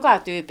joka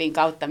tyypin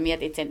kautta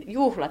mietit sen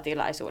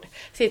juhlatilaisuuden.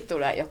 Sitten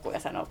tulee joku ja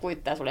sanoo,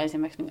 kuittaa sulle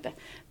ensimmäiseksi, että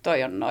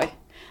toi on noin.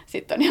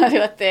 Sitten on ihan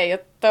sillä, että ei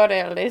ole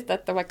todellista,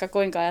 että vaikka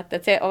kuinka ajattelee.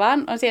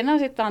 Että siinä on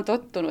sitten vaan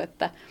tottunut,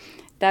 että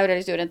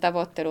täydellisyyden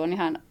tavoittelu on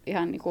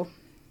ihan niin kuin,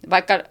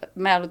 vaikka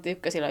mä ollut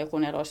ykkösillä joku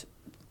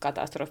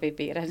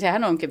katastrofipiirre.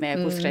 Sehän onkin meidän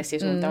joku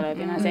stressisuunta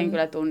olevina. Sen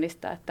kyllä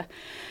tunnistaa, että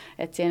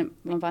siihen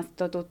on vaan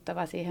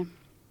totuttava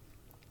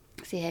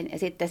siihen. Ja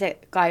sitten se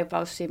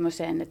kaipaus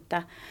semmoiseen,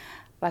 että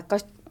vaikka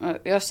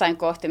jossain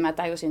kohti mä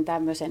tajusin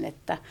tämmöisen,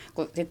 että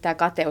kun sitten tämä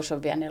kateus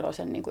on vielä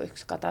nelosen niin kuin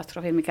yksi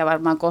katastrofi, mikä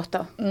varmaan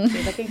kohta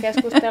siitäkin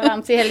keskustellaan,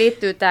 mutta siihen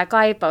liittyy tämä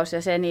kaipaus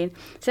ja se, niin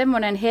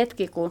semmoinen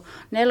hetki, kun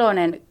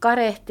nelonen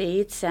karehtii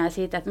itseään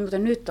siitä, että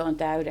nyt on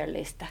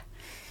täydellistä.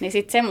 Niin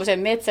sitten semmoisen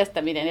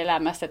metsästäminen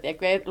elämässä,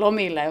 tiedätkö,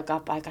 lomilla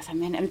joka paikassa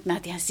menee. Nyt mä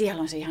tiedän,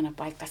 siellä on se ihana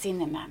paikka,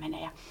 sinne mä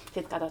menen. Ja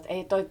sitten katsot,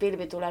 ei toi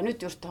pilvi tulee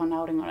nyt just tuohon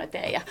auringon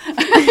eteen. Ja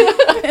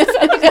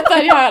se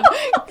on ihan,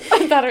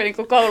 tarvii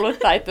niin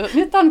kouluttaa.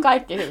 Nyt on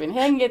kaikki hyvin.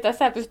 Hengitä,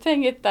 sä pystyt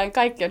hengittämään,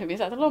 kaikki on hyvin.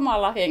 Sä oot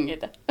lomalla,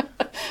 hengitä.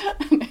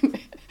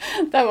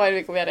 Tämä voi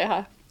niin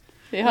viedä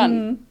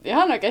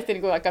ihan oikeasti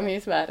niin kuin vaikka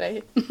mihin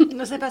sfääreihin.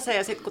 No sepä se,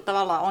 ja sitten kun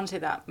tavallaan on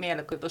sitä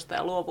mielikuvitusta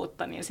ja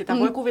luovuutta, niin sitä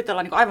voi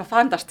kuvitella niin kuin aivan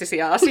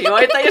fantastisia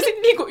asioita, ja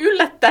sitten niin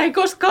yllättäen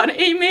koskaan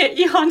ei mene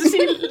ihan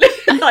sille,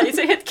 tai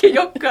se hetki ei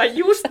olekaan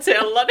just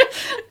sellainen.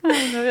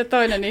 No, ja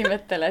toinen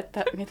ihmettelee,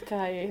 että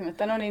mitä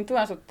ihmettä, no niin,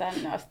 tuon sut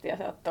tänne asti, ja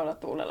sä oot tuolla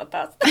tuulella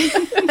taas.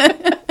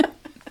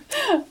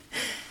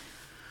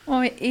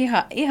 Oi,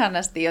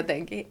 ihanasti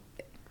jotenkin.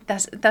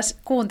 Tässä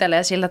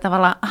kuuntelee sillä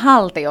tavalla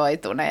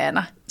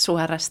haltioituneena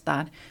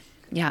suorastaan.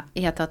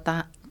 Ja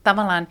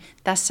tavallaan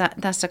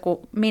tässä,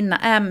 kun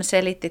Minna M.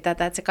 selitti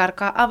tätä, että se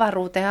karkaa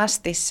avaruuteen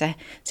asti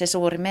se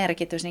suuri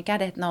merkitys, niin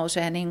kädet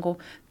nousee niin kuin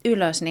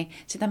ylös, niin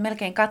sitä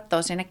melkein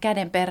katsoo sinne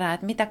käden perään,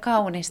 että mitä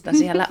kaunista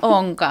siellä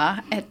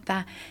onkaan.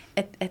 Että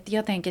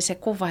jotenkin se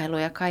kuvailu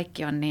ja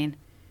kaikki on niin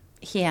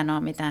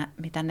hienoa,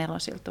 mitä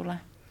nelosilla tulee.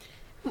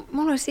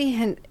 Mulla on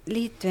siihen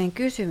liittyen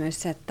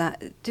kysymys, että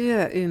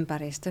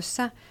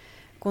työympäristössä,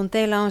 kun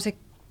teillä on se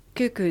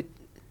kyky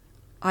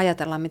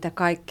ajatella, mitä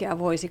kaikkea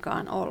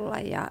voisikaan olla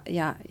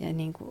ja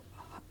niin kuin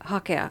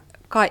hakea,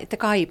 te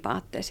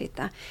kaipaatte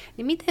sitä,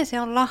 niin miten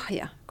se on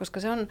lahja? Koska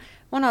se on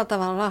monella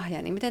tavalla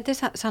lahja, niin miten te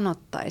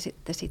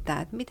sanottaisitte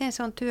sitä, että miten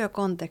se on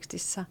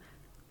työkontekstissa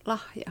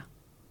lahja?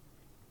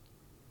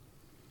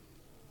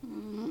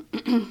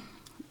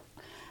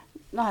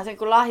 Nohan se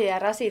kuin lahja ja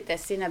rasite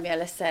siinä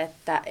mielessä,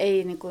 että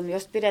ei, niin kuin,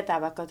 jos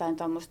pidetään vaikka jotain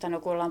tuommoista, no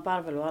kun ollaan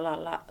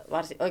palvelualalla,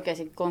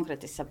 oikeasti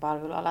konkreettisessa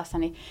palvelualassa,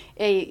 niin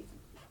ei,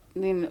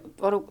 niin,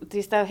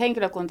 siis tämä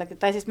henkilökunta,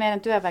 tai siis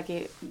meidän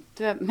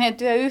meidän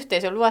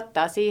työyhteisö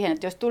luottaa siihen,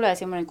 että jos tulee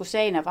semmoinen kuin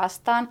seinä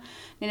vastaan,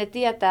 niin ne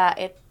tietää,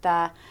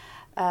 että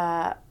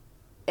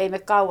ei me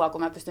kauaa,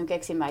 kun mä pystyn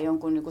keksimään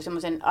jonkun niin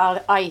semmoisen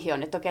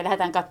aihion, että okei,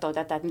 lähdetään katsoa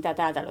tätä, että mitä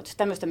täältä löytyy.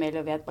 Tämmöistä meillä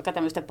on vielä, vaikka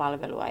tämmöistä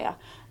palvelua ja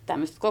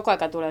tämmöistä. Koko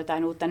ajan tulee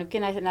jotain uutta.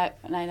 Nytkin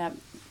näinä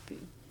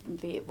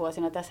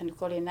vuosina tässä nyt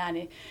kun olin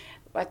niin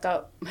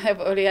vaikka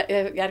oli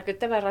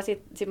järkyttävän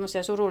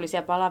semmoisia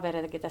surullisia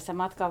palavereitakin tässä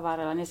matkan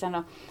varrella,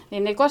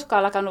 niin ne ei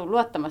koskaan alkanut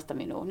luottamasta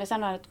minuun. Ne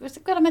sanoivat, että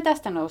kyllä me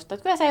tästä noustaan,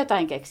 että kyllä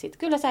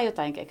sä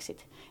jotain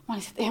keksit. Mä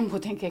olin, että en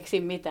muuten keksi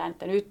mitään,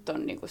 että nyt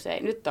on niin kuin se,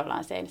 nyt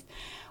ollaan se.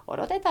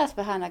 Odotetaan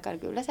vähän aikaa,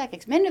 kyllä sä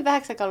keksit. Mennyt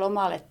vähäksi aikaa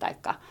lomalle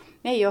taikka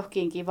me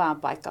johonkin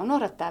kivaan paikkaan,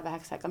 odottaa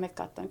vähäksi aikaa, me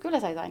katsoin, kyllä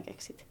sä jotain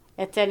keksit.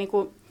 Että se, niin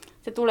kuin,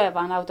 se tulee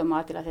vaan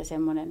automaatilla se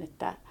semmoinen,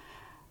 että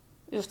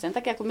just sen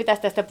takia, kun mitä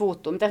tästä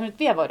puuttuu, mitä me nyt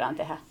vielä voidaan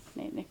tehdä.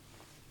 Niin.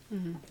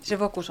 Mm-hmm. Se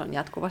fokus on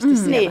jatkuvasti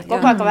siellä. Niin,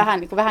 koko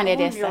ajan vähän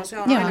edessä. Joo, se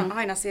on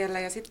aina siellä.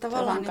 Ja sitten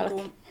tavallaan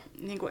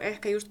niin kuin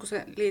ehkä just kun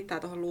se liittää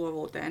tuohon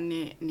luovuuteen,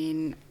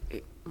 niin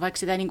vaikka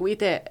sitä niin kuin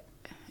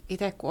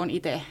itse kun on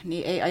itse,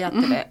 niin ei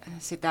ajattele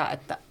sitä,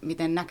 että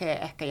miten näkee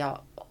ehkä ja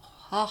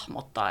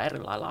hahmottaa eri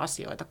lailla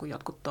asioita kuin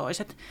jotkut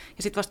toiset.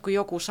 Ja sitten vasta kun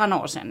joku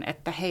sanoo sen,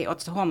 että hei,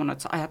 ootko huomannut,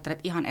 että sä ajattelet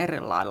ihan eri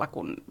lailla,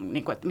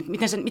 niin kuin, että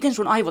miten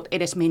sun aivot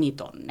edes meni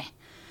tonne.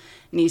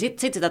 Niin sit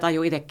sitä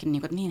tajuu itsekin,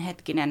 että niin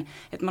hetkinen.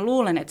 Että mä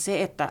luulen, että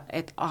se, että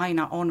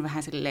aina on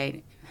vähän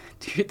silleen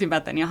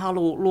tyytymätön ja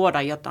haluaa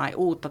luoda jotain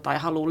uutta tai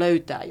haluaa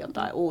löytää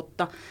jotain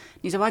uutta,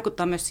 niin se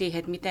vaikuttaa myös siihen,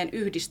 että miten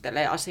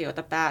yhdistelee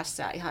asioita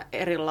päässä ihan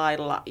eri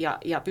lailla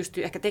ja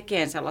pystyy ehkä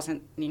tekemään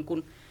sellaisen niin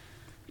kuin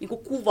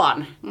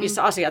kuvan,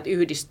 missä asiat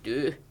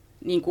yhdistyy.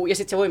 Niin kuin, ja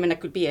sitten se voi mennä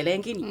kyllä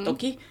pieleenkin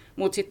toki,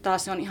 mutta sitten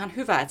taas se on ihan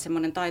hyvä, että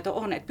semmoinen taito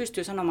on, että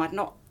pystyy sanomaan, että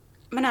no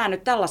mä näen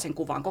nyt tällaisen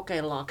kuvan,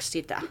 kokeillaanko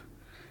sitä,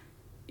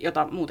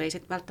 jota muuten ei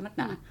sitten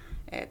välttämättä näe.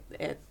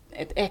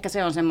 Et ehkä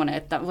se on semmoinen,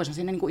 että voisi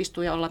siinä niinku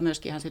istua ja olla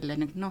myöskin ihan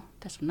silleen, että no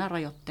tässä on nämä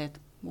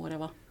rajoitteet,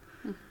 whatever.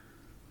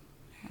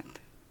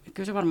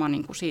 Kyllä se varmaan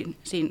niinku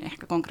siinä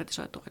ehkä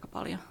konkretisoituu aika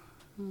paljon.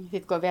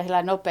 Sitten kun on vielä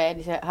sellainen nopea,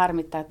 niin se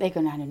harmittaa, että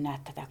eikö nähnyt näe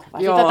tätä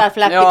kuvaa. Sitten otat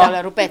flappitauluja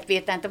ja rupeat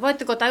piirtämään, että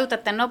voitteko tajuta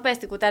tämän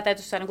nopeasti, kun tämä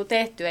täytyisi saada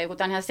tehtyä, kun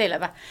tämä on ihan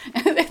selvä.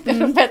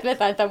 Rupeat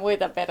vetämään niitä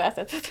muita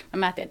perässä.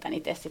 Mä teen tämän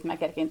itse, sitten mä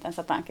kerkin tämän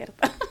 100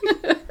 kertaa.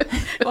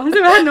 On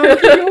se vähän noin.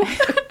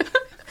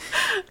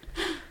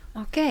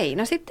 Okei,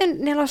 no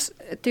sitten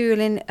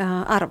nelostyylin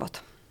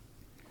arvot.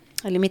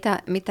 Eli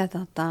mitä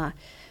tämä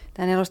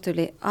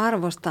nelostyyli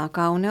arvostaa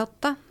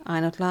kauneutta,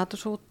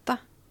 ainutlaatuisuutta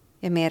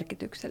ja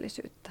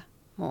merkityksellisyyttä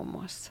muun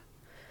muassa.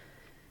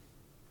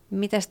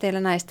 Mitäs teillä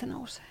näistä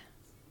nousee?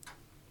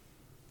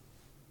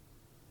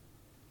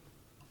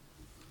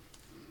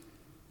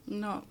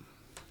 No,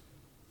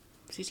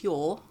 siis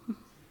joo.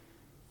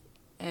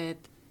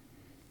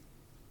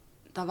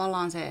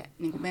 Tavallaan se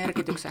niin kuin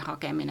merkityksen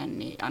hakeminen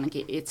niin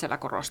ainakin itsellä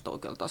korostuu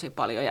kyllä tosi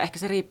paljon. Ja ehkä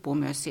se riippuu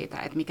myös siitä,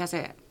 että mikä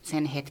se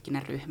sen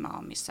hetkinen ryhmä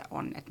on, missä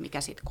on, että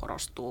mikä siitä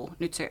korostuu.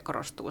 Nyt se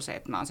korostuu se,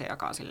 että mä oon se,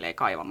 joka on silleen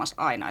kaivamassa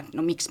aina, että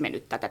no miksi me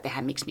nyt tätä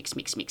tehdään,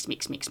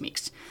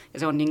 miksi. Ja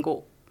se on niin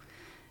kuin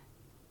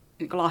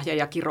lahja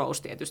ja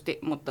kirous tietysti,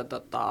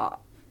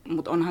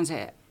 mutta onhan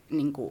se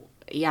niin kuin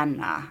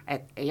jännää.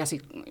 Ja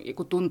sit,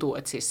 kun tuntuu,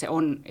 että siis se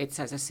on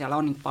itse asiassa siellä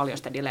on niin paljon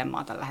sitä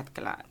dilemmaa tällä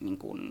hetkellä niin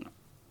kuin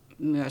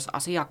myös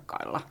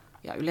asiakkailla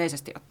ja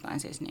yleisesti ottaen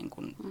siis niin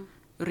kuin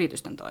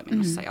yritysten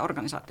toiminnassa ja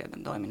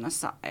organisaatioiden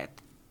toiminnassa,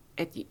 että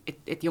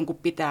jonkun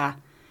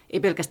pitää, ei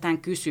pelkästään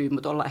kysyä,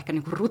 mutta olla ehkä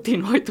niin kuin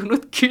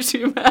rutinoitunut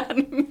kysymään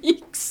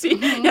miksi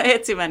ja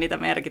etsimään niitä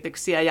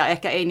merkityksiä. Ja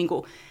ehkä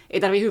ei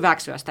tarvitse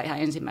hyväksyä sitä ihan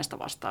ensimmäistä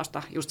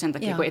vastausta just sen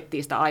takia, kun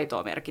etsii sitä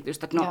aitoa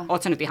merkitystä. Että no,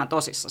 oot sä nyt ihan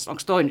tosissaan,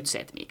 onko toi nyt se,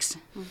 että miksi?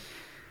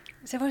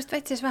 Se voisit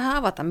itse asiassa vähän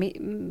avata,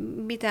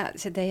 mitä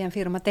se teidän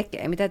firma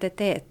tekee, mitä te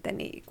teette,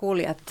 niin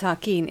kuulijat saa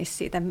kiinni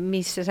siitä,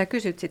 missä sä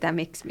kysyt sitä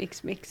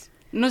miksi.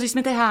 No siis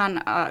me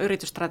tehdään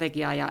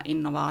yritysstrategiaa ja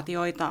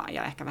innovaatioita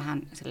ja ehkä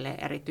vähän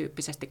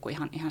erityyppisesti kuin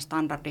ihan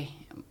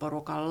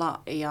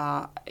standardiporukalla.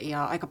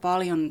 Ja aika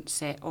paljon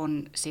se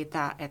on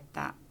sitä,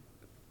 että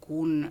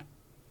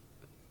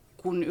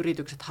kun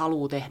yritykset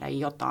haluaa tehdä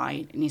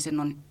jotain, niin sen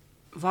on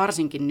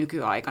varsinkin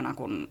nykyaikana,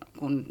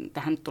 kun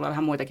tähän tulee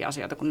vähän muitakin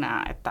asioita kuin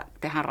nämä, että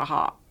tehdään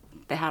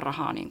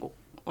rahaa niin kuin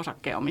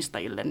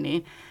osakkeenomistajille,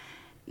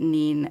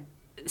 niin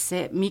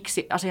se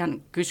miksi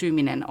asian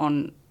kysyminen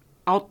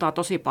auttaa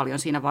tosi paljon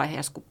siinä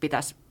vaiheessa, kun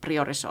pitäisi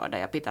priorisoida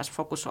ja pitäisi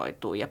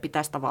fokusoitua ja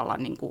pitäisi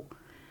tavallaan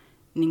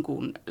niin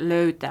kuin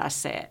löytää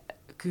se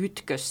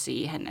kytkös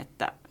siihen,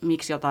 että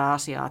miksi jotain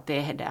asiaa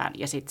tehdään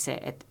ja sitten se,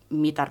 että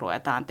mitä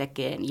ruvetaan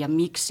tekemään ja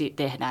miksi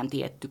tehdään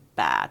tietty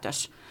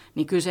päätös.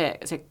 Niin kyllä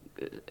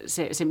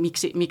se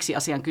miksi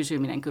asian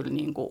kysyminen kyllä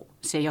niin kuin,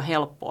 se ei ole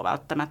helppoa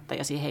välttämättä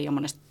ja siihen ei ole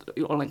monesti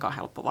ollenkaan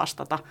helppo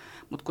vastata,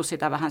 mutta kun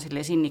sitä vähän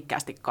silleen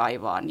sinnikkäästi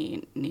kaivaa,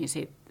 niin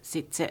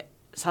sit se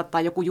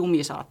joku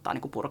jumi saattaa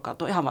niin kuin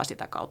purkautua ihan vain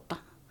sitä kautta.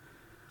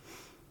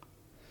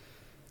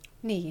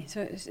 Niin,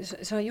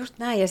 se on just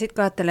näin. Ja sitten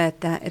kun ajattelee,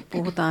 että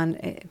puhutaan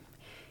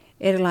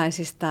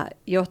erilaisista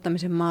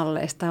johtamisen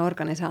malleista,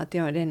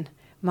 organisaatioiden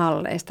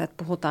malleista,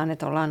 että puhutaan,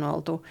 että ollaan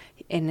oltu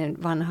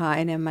ennen vanhaa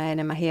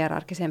enemmän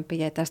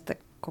hierarkisempia ja tästä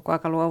koko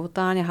ajan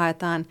luovutaan ja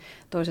haetaan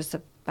toisessa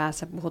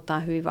päässä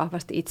puhutaan hyvin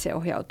vahvasti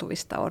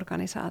itseohjautuvista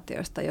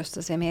organisaatioista,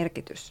 jossa se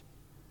merkitys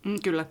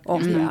Kyllä.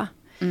 ohjaa.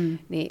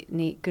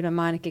 Niin kyllä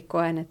mä ainakin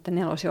koen, että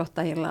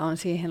nelosjohtajilla on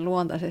siihen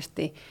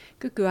luontaisesti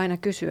kyky aina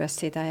kysyä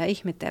sitä ja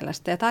ihmetellä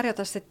sitä ja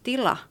tarjota se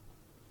tila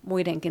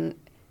muidenkin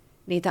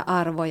niitä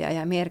arvoja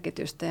ja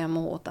merkitystä ja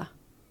muuta.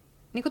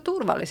 Niin kuin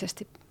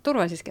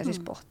turvallisissa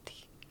käsissä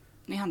pohtii.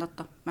 Ihan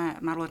totta.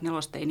 Mä luulen, että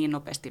neloset ei niin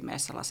nopeasti mene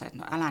sellaiseen, että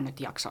no älä nyt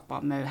jaksa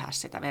vaan möyhää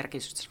sitä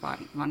merkitystä,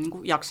 vaan niin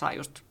kuin jaksaa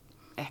just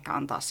ehkä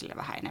antaa sille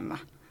vähän enemmän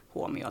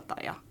huomiota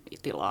ja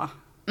tilaa.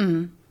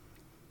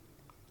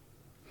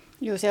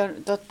 Joo, se on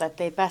totta,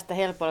 että ei päästä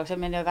helpolla, se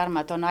menee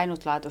varmaan tuon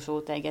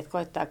ainutlaatuisuuteenkin, että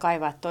koittaa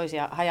kaivaa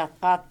toisia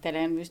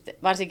ajattelen,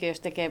 varsinkin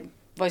jos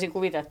voisin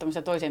kuvitella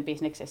tuollaisessa toisen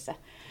bisneksessä,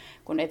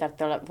 kun ei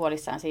tarvitse olla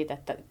huolissaan siitä,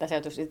 että tässä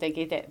joutuisi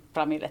jotenkin itse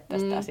pramille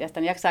tästä asiasta,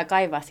 niin jaksaa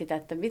kaivaa sitä,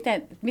 että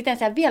miten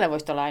sä vielä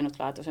voisit olla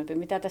ainutlaatuisempi,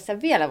 mitä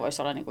tässä vielä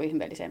voisi olla niin kuin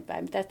ihmeellisempää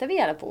ja mitä sitä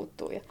vielä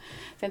puuttuu. Ja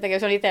sen takia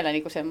se on itsellä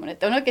niin kuin semmoinen,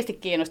 että on oikeasti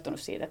kiinnostunut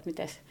siitä, että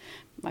miten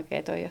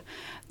makea toi on.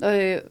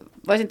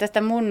 Voisin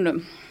tästä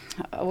mun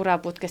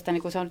uraputkesta,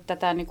 niin kun se on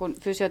tätä niin kun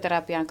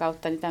fysioterapian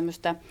kautta, niin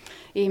tämmöistä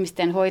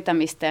ihmisten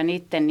hoitamista ja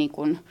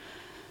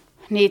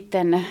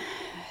niiden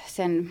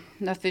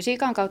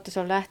fysiikan kautta se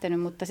on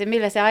lähtenyt, mutta se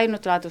millä se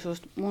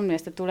ainutlaatuisuus mun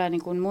mielestä tulee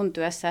niin kuin mun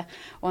työssä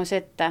on se,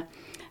 että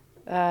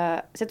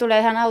se tulee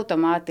ihan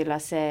automaatilla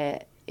se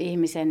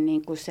ihmisen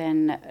niin kuin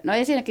sen, no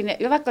ensinnäkin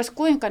jo vaikka olisi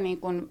kuinka niin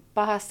kuin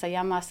pahassa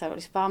jamassa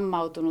olisi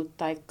vammautunut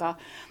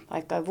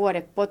vaikka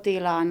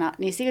vuodepotilaana,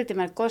 niin silti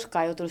mä en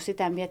koskaan joutunut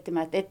sitä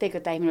miettimään, että etteikö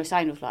tämä ihminen olisi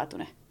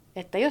ainutlaatuinen.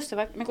 Että jos se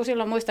vaikka, niin kuin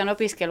silloin muistan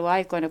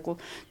opiskeluaikoina, kun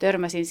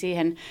törmäsin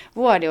siihen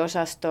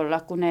vuodeosastolla,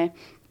 kun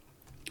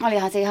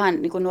olihan se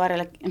ihan niin kuin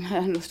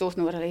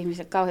nuorelle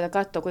ihmiselle kauheata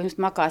katsoa, kun ihmiset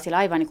makaa siellä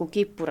aivan niin kuin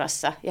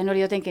kippurassa. Ja ne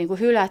oli jotenkin niin kuin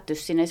hylätty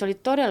sinne. Se oli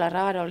todella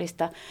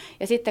raadollista.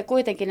 Ja sitten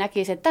kuitenkin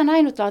näki se, että tämä on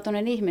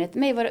ainutlaatuinen ihminen. Että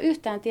me ei voida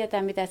yhtään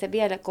tietää, mitä se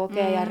vielä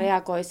kokee ja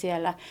reagoi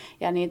siellä.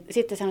 Ja niin,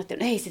 sitten sanottiin,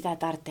 että ei sitä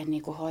tarvitse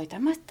niin kuin hoitaa.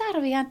 Mä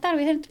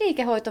tarvii se nyt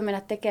liikehoito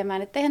mennä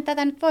tekemään. Että eihän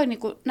tätä nyt voi niin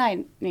kuin,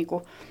 näin... Niin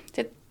kuin,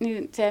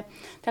 se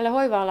tällä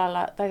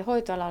hoiva-alalla tai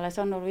hoitoalalla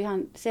se on ollut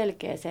ihan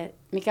selkeä se,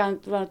 mikä on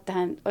tuonut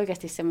tähän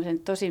oikeasti semmoisen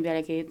tosi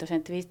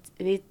mielenkiintoisen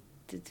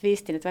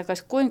twistin, että vaikka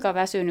olisi kuinka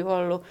väsynyt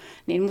ollut,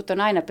 niin mut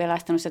on aina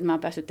pelastanut se, että mä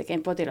oon päässyt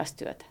tekemään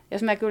potilastyötä.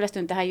 Jos mä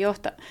kyllästyn tähän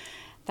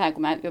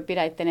kun mä jo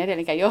pidän itteni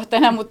edelleenkään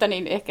johtajana, mutta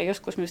niin ehkä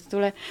joskus minusta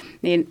tulee,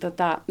 niin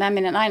mä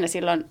menen aina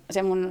silloin,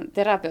 se mun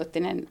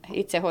terapeuttinen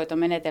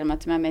itsehoitomenetelmä,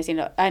 että mä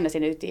menen aina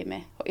sinne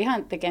ytimeen,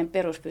 ihan tekemään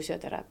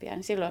perusfysioterapiaa,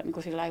 niin silloin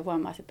niin sillä ei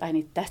huomaa, että ai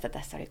niin, tästä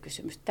tässä oli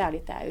kysymys, tämä oli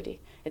tämä ydin,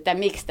 että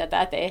miksi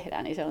tätä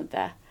tehdään, niin se on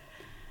tämä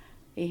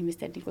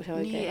ihmisten niin kuin se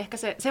oikein. Niin, ehkä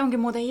se onkin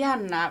muuten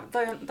jännää.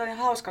 Toi on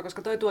hauska,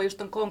 koska toi tuo just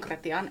ton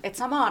konkretian, että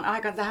samaan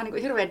aikaan, tähän niin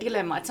kuin hirveä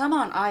dilemma, että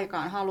samaan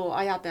aikaan haluaa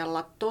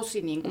ajatella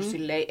tosi niin kuin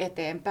silleen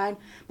eteenpäin,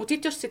 mutta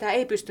sitten jos sitä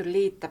ei pysty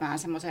liittämään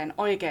semmoiseen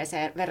oikeaan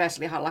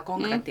vereslihalla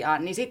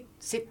konkretiaan, niin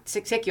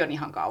sekin on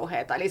ihan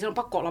kauheata. Eli se on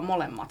pakko olla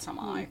molemmat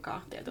samaan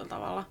aikaan tietyllä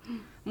tavalla.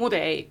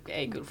 Muuten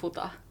ei kyllä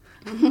futa.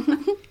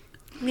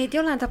 Niin,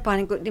 jollain tapaa,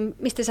 niin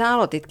mistä sä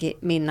aloititkin,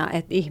 Minna,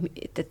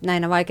 että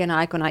näinä vaikeina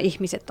aikoina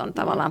ihmiset on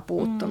tavallaan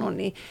puuttunut,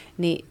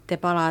 niin te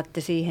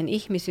palaatte siihen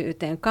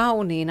ihmisyyteen,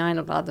 kauniin,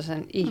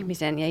 ainutlaatuisen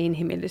ihmisen ja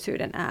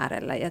inhimillisyyden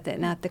äärellä, ja te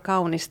näette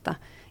kaunista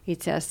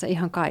itse asiassa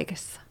ihan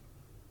kaikessa.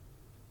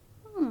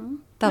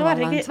 No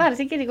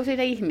varsinkin niin kuin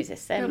siinä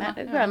ihmisessä.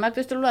 Kyllä mä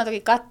pystyn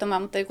luontokin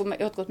katsomaan, mutta kun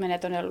jotkut menee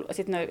tuonne,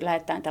 sitten ne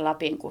lähettää niitä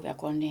Lapin kuvia,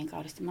 kun on niin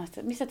kaunista.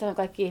 Missä tässä on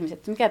kaikki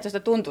ihmiset? Mikä tuosta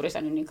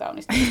tunturissa nyt niin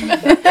kaunista?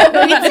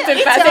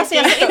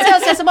 Itse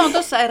asiassa mä oon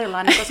tossa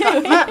erilainen, koska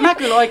mä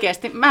kyllä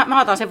oikeasti,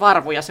 mä otan sen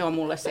varvu ja se on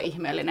mulle se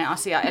ihmeellinen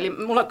asia. Eli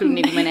mulla kyllä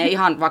niin menee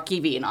ihan vaan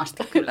kiviin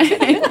asti kyllä se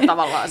niin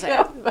tavallaan se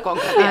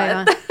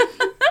konkretia.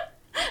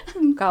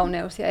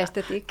 Kauneus ja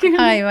estetiikka.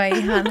 Aivan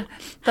ihan.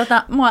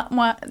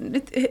 Mua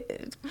nyt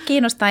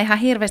kiinnostaa ihan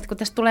hirveästi, kun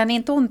tässä tulee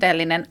niin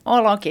tunteellinen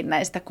olokin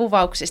näistä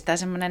kuvauksista ja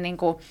semmoinen niin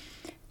kuin,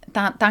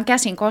 tämä on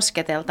käsin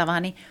kosketeltavaa,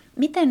 niin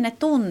miten ne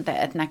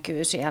tunteet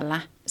näkyy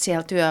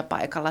siellä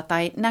työpaikalla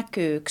tai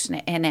näkyykö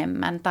ne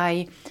enemmän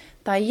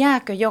tai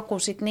jääkö joku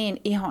sit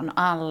niin ihon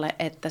alle,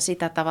 että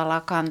sitä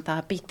tavallaan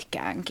kantaa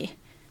pitkäänkin?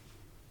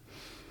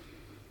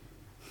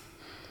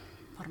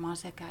 Varmaan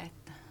sekä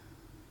että.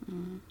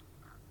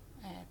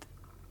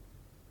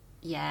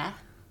 Jää,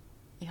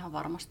 ihan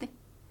varmasti.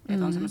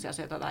 Että on sellaisia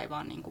asioita, joita ei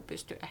vaan niin kuin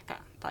pysty ehkä,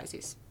 tai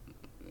siis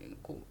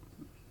kun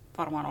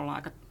varmaan ollaan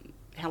aika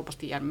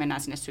helposti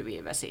mennään sinne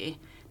syviin vesiin,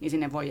 niin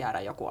sinne voi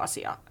jäädä joku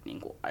asia niin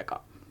kuin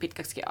aika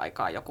pitkäksikin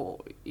aikaa,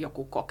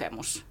 joku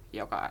kokemus,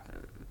 joka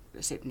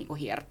sitten niin kuin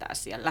hiertää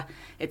siellä.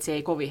 Että se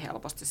ei kovin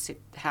helposti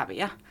sitten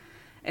häviä.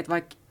 Että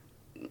vaikka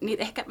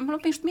niitä ehkä, mä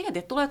just mietin,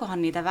 että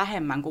tuleekohan niitä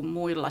vähemmän kuin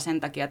muilla sen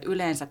takia, että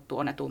yleensä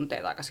tuo ne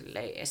tunteet aika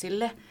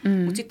esille.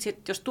 Mutta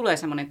sitten jos tulee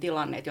sellainen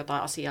tilanne, että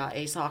jotain asiaa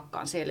ei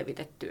saakaan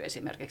selvitettyä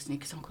esimerkiksi, niin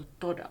se on kyllä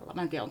todella,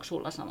 mä en tiedä onko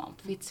sulla sama,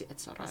 mutta vitsi,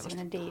 että se on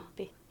raivostuttavaa. Sellainen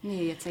diippi.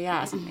 Niin, että se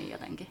jää sinne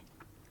jotenkin.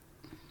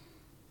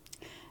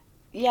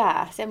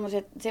 jää,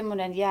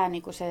 semmoinen jää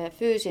niin kuin se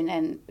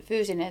fyysinen,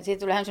 siitä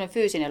tulee semmoinen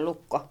fyysinen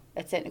lukko,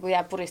 että se niin kuin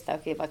jää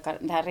puristaukin vaikka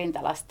tähän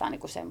rintalastaan niin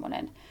kuin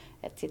semmoinen,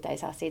 että sitä ei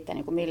saa siitä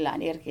niin kuin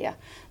millään irti ja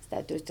sitä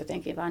täytyy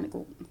jotenkin vaan niin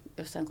kuin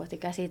jossain kohti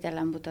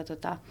käsitellä,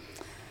 mutta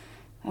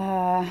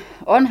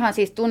onhan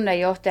siis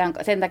tunnejohtajan,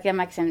 sen takia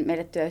mäkin sen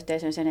meille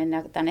työyhteisön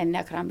tämän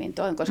Enneagrammin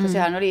toin, koska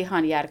sehän oli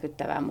ihan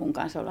järkyttävää mun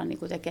kanssa olla niin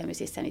kuin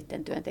tekemisissä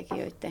niiden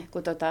työntekijöiden,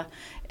 kun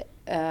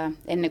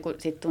ennen kuin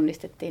sit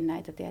tunnistettiin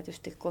näitä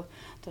tietysti, kun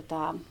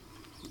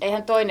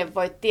eihän toinen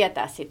voi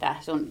tietää sitä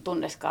sun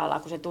tunneskaalaa,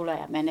 kun se tulee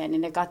ja menee,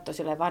 niin ne katsoi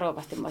silleen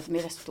varovasti, että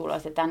millä se tulee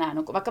se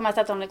tänään. Vaikka mä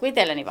saatan olla niin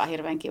itselleni vaan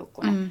hirveän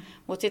kiukkunen,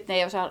 mutta sitten ne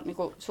ei osaa niin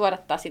kuin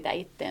suodattaa sitä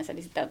itteensä,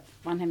 niin sitä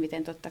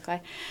vanhemmiten totta kai.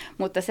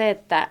 Mutta se,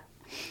 että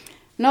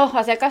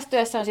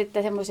asiakastyössä on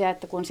sitten semmoisia,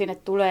 että kun sinne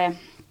tulee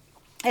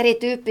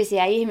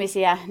erityyppisiä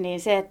ihmisiä, niin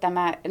se, että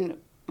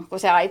kun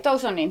se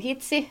aitous on niin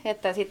hitsi,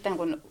 että sitten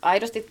kun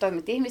aidosti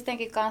toimit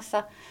ihmistenkin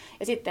kanssa,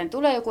 ja sitten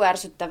tulee joku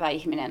ärsyttävä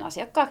ihminen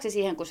asiakkaaksi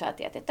siihen, kun sä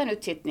tiedät, että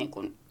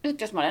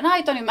nyt jos mä olen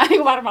aito, niin mä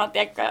en varmaan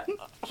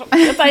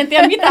en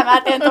tiedä mitä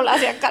mä teen tuolla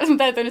asiakkaalle, mun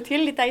täytyy nyt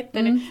hillitä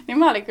itteni. Niin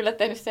mä olin kyllä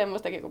tehnyt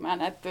semmoistakin, kun mä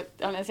näen,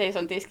 että olen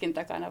seison tiskin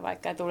takana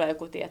vaikka ja tulee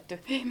joku tietty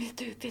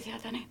ihmistyyppi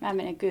sieltä, niin mä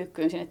menen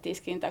kyykkyyn sinne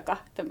tiskin takaa,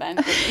 että mä en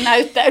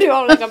näyttäydy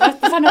ollenkaan. Mä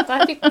sitten sanokaa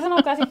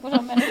sitten, kun se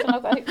on mennyt,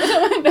 sanokaa sitten, kun se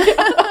on mennyt.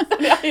 Se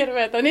on ihan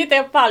hirveetä. Niitä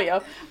ei ole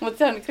paljon, mutta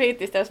se on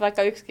kriittistä, jos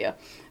vaikka yksikin on.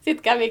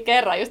 Sitten kävi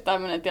kerran just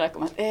tämmöinen tilanne,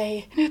 kun mä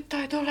ei, nyt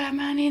toi tulee,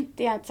 mä en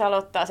tiedä, että se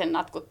aloittaa sen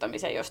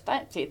natkuttamisen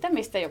jostain siitä,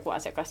 mistä joku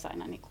asiakas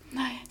aina niin kuin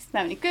näin. Sitten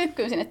mä menin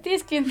kyykkyyn sinne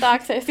tiskin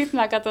taakse ja sitten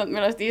mä katson, että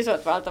meillä oli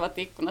isot valtavat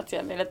ikkunat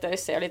siellä meillä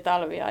töissä ja oli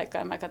talviaika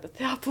ja mä katson,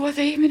 että apua,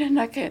 se ihminen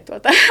näkee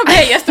tuolta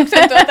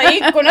heijastuksen tuolta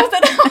ikkunasta,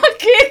 että mä oon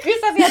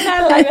kyykkyssä siellä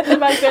tällä ja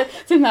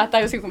sitten mä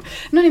tajusin, kun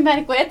no niin mä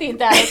niin kuin etin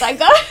täällä jotain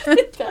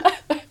kahvittaa.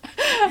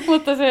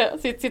 Mutta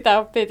sitä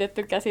oppii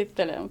tietty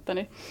käsittelemään, mutta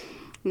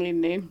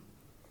niin.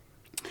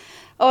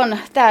 On.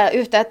 Tämä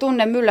yhtään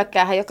tunne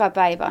mylläkkäähän joka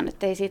päivä on,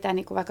 että ei sitä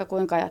niin kuin vaikka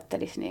kuinka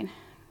ajattelisi, niin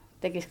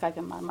tekisi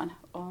kaiken maailman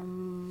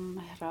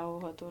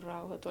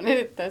rauhoitu. Niin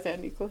sitten se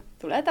niin kuin,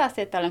 tulee taas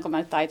se, että olenko mä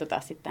nyt taito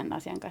taas sitten tämän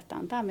asian kanssa,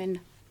 antaa mennä.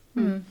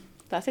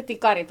 Taas se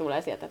tikari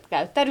tulee sieltä, että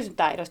käyttäydy nyt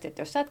aidosti,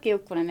 että jos sä oot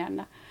kiukkunen, niin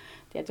anna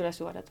tietylle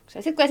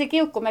suodatuksia. Sitten kun ei se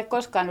kiukku mene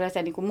koskaan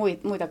yleensä niin kuin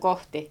muita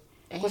kohti,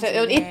 kun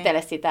se on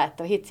itselle sitä,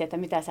 että hitsi, että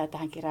mitä sä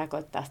tähänkin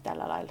reagoit taas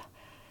tällä lailla.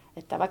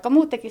 Että vaikka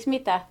muut tekisi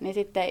mitä, niin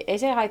sitten ei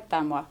se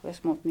haittaa mua,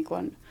 jos muut niin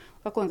on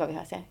kuinka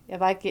vihaisia. Ja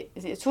vaikka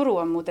suru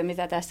on muuten,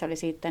 mitä tässä oli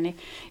siitä, niin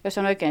jos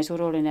on oikein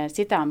surullinen,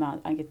 sitä on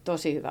ainakin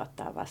tosi hyvä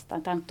ottaa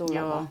vastaan. Tämä on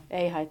tullut vaan,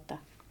 ei haittaa.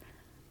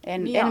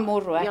 En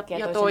murru äkkiä.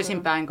 Ja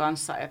toisinpäin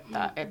kanssa,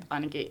 että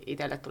ainakin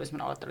itselle tuli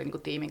sellainen olo, että oli niin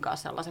kuin tiimin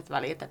kanssa sellaiset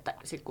välit, että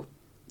sitten kun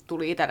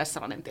tuli itselle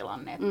sellainen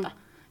tilanne,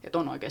 että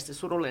on oikeasti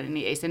surullinen,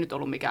 niin ei se nyt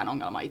ollut mikään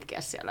ongelma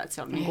itkeä siellä. Että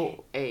se on niin kuin,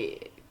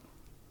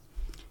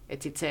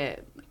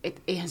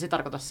 eihän se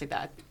tarkoita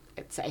sitä,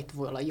 että sä et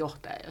voi olla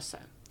johtaja, jos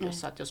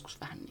sä oot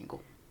joskus vähän niin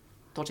kuin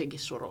tosikin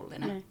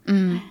surullinen.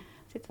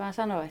 Sitten vaan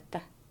sanoo,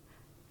 että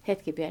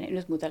hetki pieni,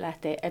 nyt muuten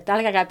lähtee, että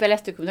älkääkää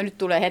pelästykö, mutta nyt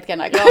tulee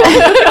hetken aikaa.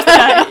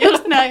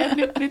 Just näin,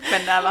 nyt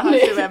mennään vähän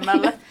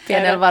syvemmälle.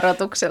 Pienellä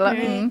varoituksella.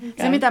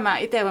 Se mitä mä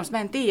itse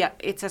en tiedä,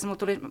 itse asiassa mulla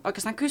tuli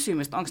oikeastaan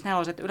kysymys, onko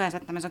neloset yleensä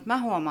tämmöisen, että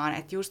mä huomaan,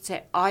 että just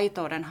se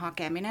aitouden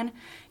hakeminen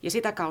ja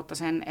sitä kautta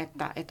sen,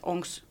 että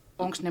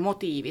onko ne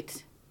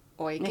motiivit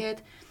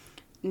oikeet,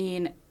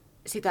 niin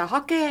sitä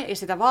hakee ja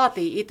sitä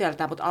vaatii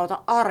itseltään, mutta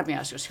auta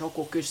armias, jos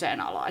joku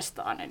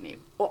kyseenalaistaa ne,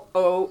 niin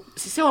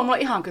Siis se on mulle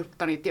ihan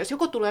kryptoniitti. Jos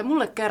joku tulee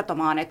mulle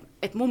kertomaan,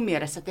 että mun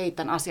mielestä teit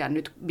tämän asian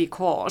nyt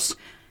because,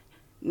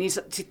 niin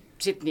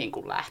sit niin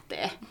kuin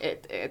lähtee.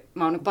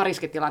 Mä oon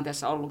pariskin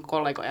tilanteessa ollut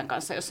kollegojen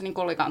kanssa, jossa niin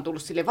kollega on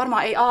tullut sille,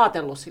 varmaan ei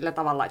ajatellut sillä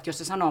tavalla, että jos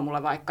se sanoo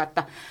mulle vaikka,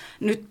 että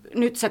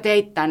nyt sä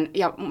teit tämän,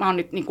 ja mä oon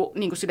nyt niin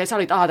kuin silleen, sä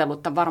olit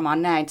ajatellut tämän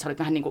varmaan näin, että sä olit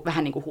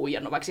vähän niin kuin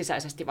huijannut vaikka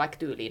sisäisesti vaikka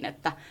tyyliin,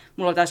 että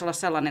mulla taisi olla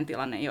sellainen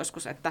tilanne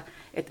joskus, että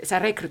sä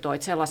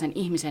rekrytoit sellaisen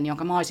ihmisen,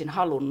 jonka mä olisin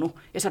halunnut,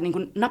 ja sä niin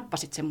kuin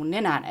nappasit sen mun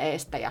nenän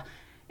eestä, ja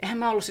eihän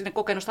mä ollut sitten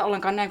kokenut sitä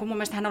ollenkaan näin, kun mun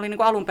mielestä hän oli niin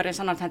kuin alun perin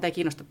sanonut, että häntä ei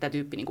kiinnosta tämä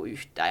tyyppi niin kuin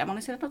yhtään. Ja mä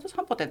olin siellä, että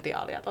tuossa on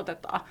potentiaalia, että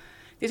otetaan.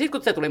 Ja sitten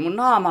kun se tuli mun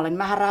naamalle, niin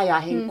mähän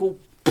räjähin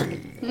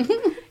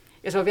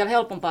Ja se on vielä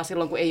helpompaa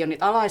silloin, kun ei ole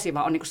niitä alaisia,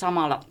 vaan on niin kuin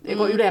samalla,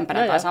 joko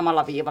ylempänä tai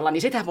samalla viivalla,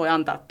 niin sitähän voi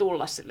antaa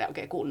tulla sille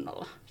oikein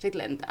kunnolla.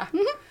 Sitten lentää.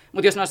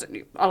 Mutta jos ne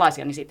olisi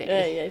alaisia, niin siitä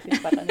ei. Ei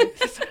sitten niin.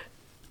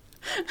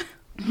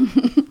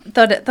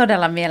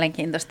 Todella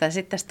mielenkiintoista. Ja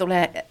sitten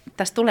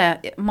tässä tulee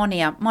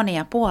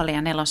monia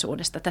puolia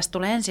nelosuudesta. Tässä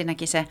tulee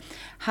ensinnäkin se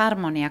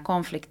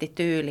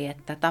harmonia-konfliktityyli,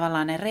 että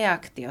tavallaan ne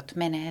reaktiot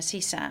menee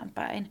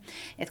sisäänpäin.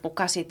 Että kun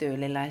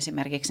kasityylillä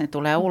esimerkiksi ne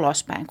tulee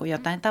ulospäin, kun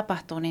jotain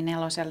tapahtuu, niin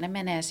nelosella ne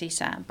menee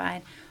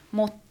sisäänpäin.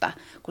 Mutta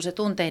kun se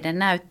tunteiden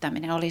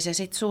näyttäminen, oli se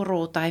sitten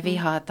suru tai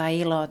vihaa tai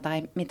iloa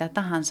tai mitä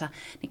tahansa,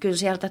 niin kyllä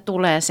sieltä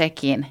tulee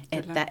sekin,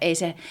 että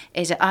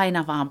ei se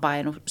aina vaan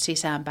painu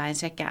sisäänpäin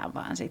sekään,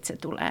 vaan sitten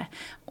se tulee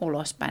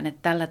ulospäin. Että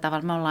tällä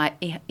tavalla me ollaan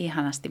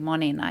ihanasti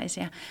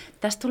moninaisia.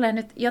 Tästä tulee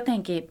nyt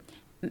jotenkin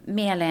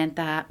mieleen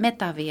tämä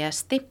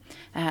metaviesti,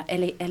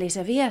 eli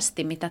se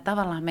viesti, mitä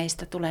tavallaan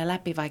meistä tulee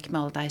läpi, vaikka me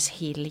oltaisiin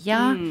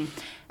hiljaa.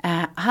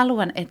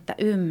 Haluan, että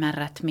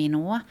ymmärrät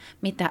minua,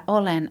 mitä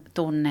olen,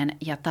 tunnen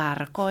ja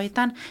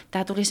tarkoitan.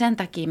 Tämä tuli sen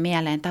takia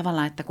mieleen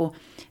tavallaan, että kun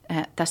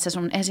tässä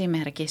sun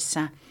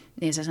esimerkissä,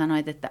 niin sä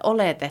sanoit, että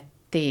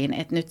oletettiin,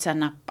 että nyt sä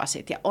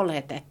nappasit ja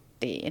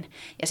oletettiin.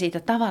 Ja siitä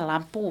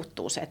tavallaan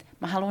puuttuu se, että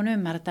mä haluan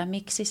ymmärtää,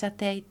 miksi sä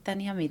teit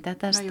tämän ja mitä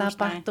tässä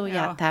tapahtuu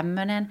ja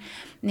tämmöinen.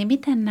 Niin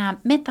miten nämä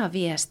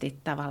metaviestit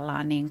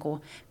tavallaan, niin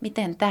kuin,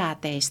 miten tämä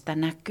teistä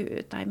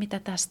näkyy tai mitä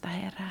tästä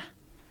herää?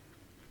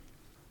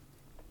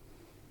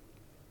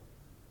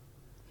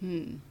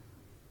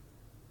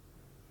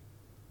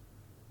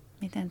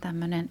 Miten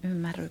tämmöinen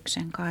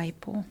ymmärryksen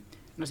kaipuu?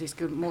 No siis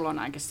kyllä mulla on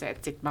ainakin se,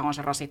 että sit mä oon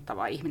se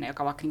rasittava ihminen,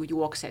 joka vaikka niin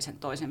juoksee sen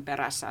toisen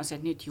perässä, on se,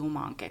 että nyt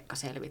jumankekka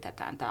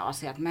selvitetään tämä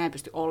asia, että mä en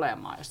pysty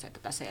olemaan, jos ei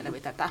tätä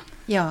selvitetä.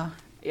 Joo.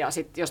 Ja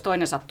sitten jos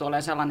toinen sattuu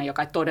olemaan sellainen,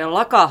 joka ei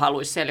todellakaan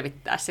haluaisi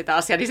selvittää sitä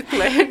asiaa, niin sitten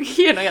tulee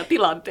hienoja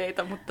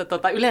tilanteita,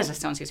 mutta yleensä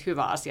se on siis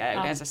hyvä asia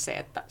ja yleensä se,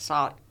 että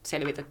saa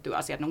selvitettyä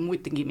asiat, no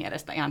muidenkin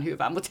mielestä ihan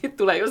hyvä, mutta sitten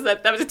tulee just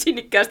tämmöiset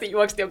sinnikkäästi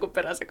juokset jonkun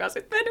perässä kanssa,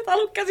 että mä en nyt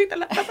halua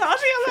käsitellä tätä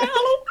asiaa, mä en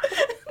halua.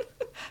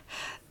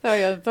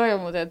 Toi on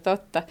muuten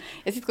totta.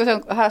 Ja sitten kun se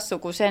on hassu,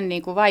 kun sen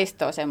niin kuin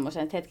vaistoo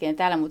semmoisen, että hetkinen,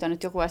 täällä muuten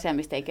nyt joku asia,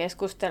 mistä ei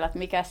keskustella, että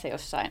mikä se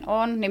jossain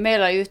on, niin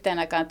meillä oli yhteen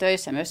aikaan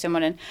töissä myös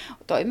semmoinen,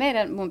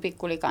 mun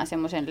pikkulikaan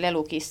semmoisen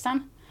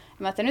lelukissan.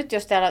 Mä ajattelin, nyt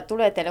jos täällä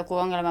tulee teille joku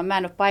ongelma, mä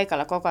en ole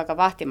paikalla koko ajan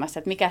vahtimassa,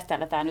 että mikä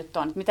täällä tämä nyt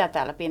on, mitä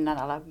täällä pinnan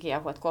alla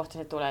kiehuu, että kohta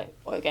se tulee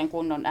oikein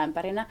kunnon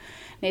ämpärinä.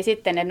 Niin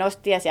sitten ne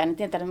nosti asiaa, niin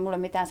tiedän, että mulle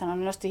mitään sanoa,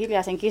 ne nosti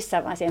hiljaa sen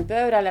kissan vaan siihen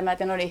pöydälle. Mä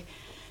ajattelin,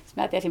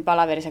 mä tiesin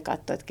palaverissa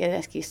katsoa, että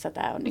kenen kissa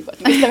tämä on,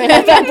 että mistä me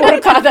lähdetään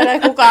purkaa tätä,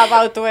 kuka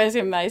avautuu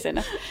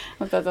ensimmäisenä.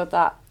 Mutta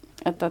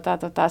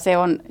se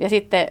on, ja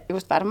sitten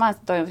just varmaan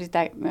toivon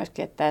sitä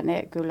myöskin, että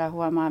ne kyllä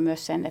huomaa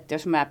myös sen, että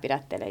jos mä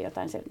pidättelen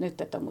jotain, se,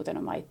 nyt et on muuten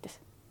oma itsesi.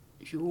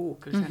 Juu,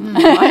 kyllä se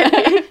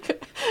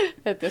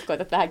että jos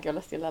koetat tähänkin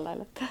olla sillä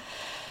lailla.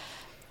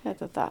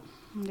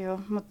 Joo,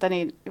 mutta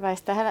niin,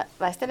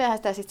 väistelehän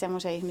sitä sitten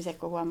semmoisen ihmisen,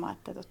 kun huomaa,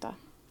 että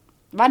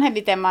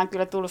vanhemmiten mä oon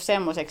kyllä tullut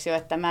semmoiseksi jo,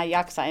 että mä en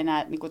jaksa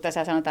enää, niin kuin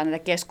tässä sanotaan,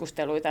 näitä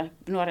keskusteluita,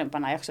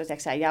 nuorempana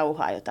jaksoissa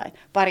jauhaa jotain.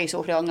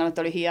 Parisuhdeongelmat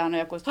oli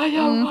hienoja, kun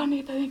jauhaa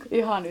niitä niin kuin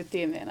ihan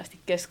ytimeen asti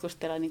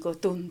keskustella niin kuin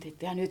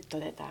tuntit ja nyt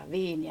otetaan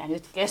viiniä,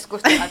 nyt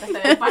keskustellaan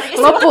tästä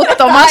parisuhdeesta.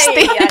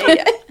 Loputtomasti.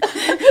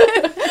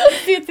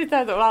 Sitten sitä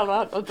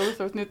on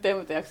tullut, että nyt ei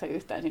muuta jaksa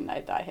yhtään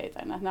näitä aiheita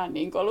enää. Nämä on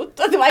niin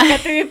koluttua, vaikka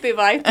tyyppi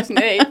vaihtuisi,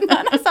 ne ei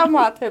nämä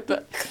samat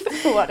höpö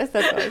vuodesta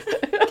toista.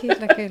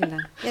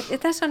 Kyllä. Ja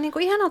tässä on niin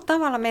kuin ihanalla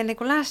tavalla meillä niin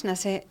kuin läsnä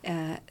se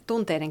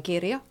tunteiden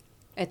kirjo,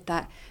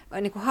 että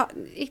niin kuin,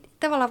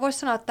 tavallaan voisi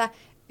sanoa, että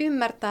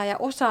ymmärtää ja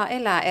osaa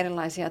elää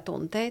erilaisia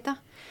tunteita.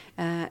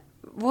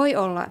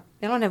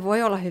 Nelonen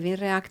voi olla hyvin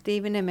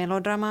reaktiivinen,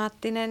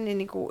 melodramaattinen,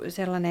 niin kuin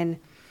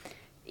sellainen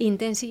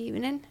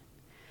intensiivinen.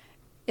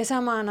 Ja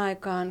samaan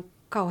aikaan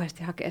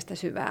kauheasti hakee sitä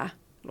syvää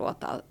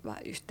luotaavaa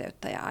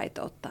yhteyttä ja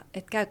aitoutta.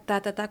 Että käyttää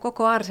tätä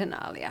koko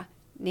arsenaalia,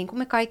 niin kuin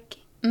me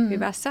kaikki,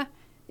 hyvässä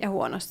ja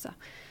huonossa.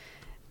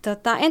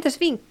 Entäs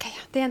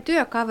vinkkejä teidän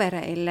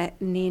työkavereille,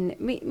 niin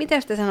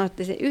mitä te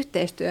sanotte se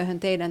yhteistyöhön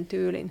teidän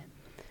tyylin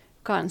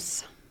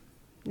kanssa?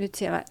 Nyt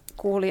siellä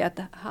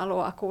kuulijat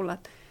haluaa kuulla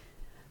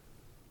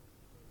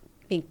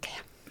vinkkejä.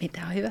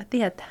 Mitä on hyvä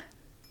tietää?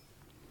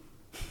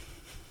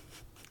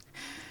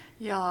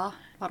 Jaa,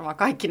 varmaan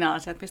kaikki nämä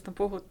asiat, mistä on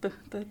puhuttu.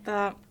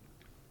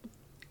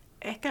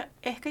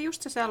 Ehkä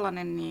just se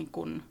sellainen, niin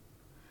kuin,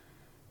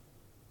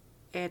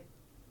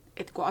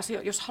 että kun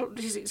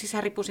siis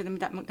se riippuu siitä,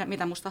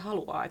 mitä musta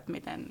haluaa, että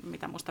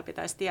mitä musta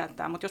pitäisi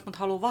tietää. Mutta jos mut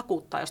haluaa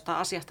vakuuttaa jostain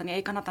asiasta, niin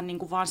ei kannata niin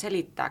kuin vaan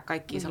selittää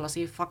kaikkia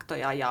sellaisia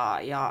faktoja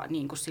ja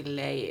niin kuin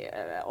silleen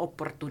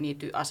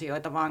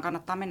opportunity-asioita, vaan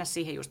kannattaa mennä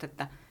siihen just,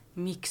 että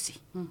miksi.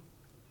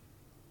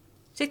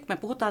 Sitten kun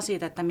me puhutaan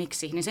siitä, että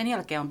miksi, niin sen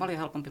jälkeen on paljon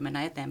helpompi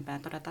mennä eteenpäin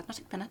ja todeta, että no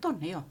sitten mennään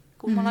tonne jo,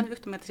 kun me ollaan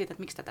yhtä mieltä siitä,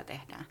 että miksi tätä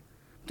tehdään.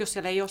 Mutta jos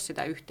siellä ei ole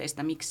sitä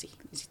yhteistä miksi,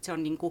 niin sitten se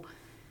on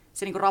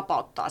se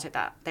rapauttaa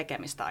sitä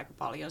tekemistä aika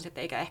paljon, sit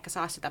eikä ehkä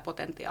saa sitä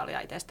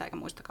potentiaalia itsestä eikä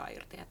muistakaan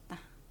irti. Että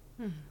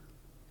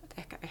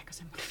ehkä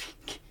semmoinen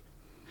vinkki.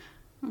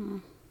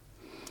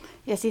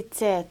 Ja sitten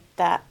se,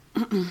 että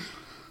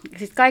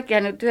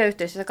kaikkihan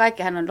työyhteisössä,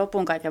 kaikkihan on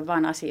lopun kaiken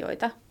vaan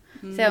asioita.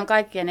 Se on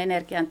kaikkien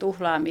energian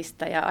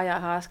tuhlaamista ja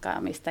ajan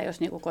haaskaamista, jos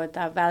niin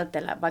koetaan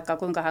vältellä vaikka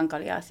kuinka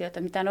hankalia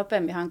asioita. Mitä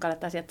nopeammin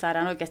hankalat asiat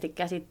saadaan oikeasti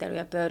käsittelyyn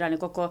ja pöydään, niin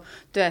koko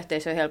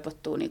työyhteisö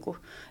helpottuu.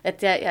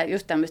 Ja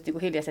just tämmöiset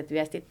hiljaiset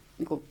viestit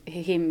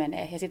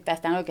himmenee. Ja sitten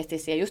päästään oikeasti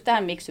siihen just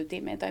tähän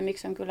miksi-ytimeen. Tai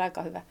miksi on kyllä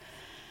aika hyvä.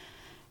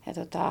 Ja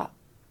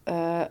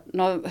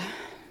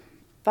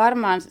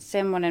varmaan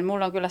semmoinen,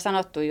 mulla on kyllä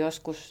sanottu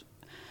joskus,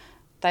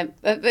 tai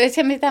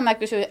se, mitä mä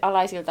kysyin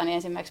alaisilta, niin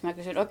ensimmäiseksi mä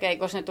kysyin, okei,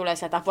 kun ne tulee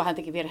sieltä, apua, hän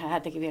teki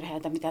virheen,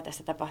 että mitä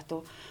tässä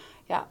tapahtuu.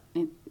 Ja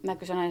niin mä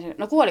kysyin aina,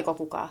 no kuoliko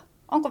kukaan?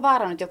 Onko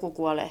vaara nyt joku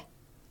kuolee?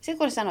 Sitten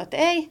kun ne sanoi, että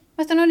ei,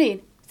 mä sanoin, no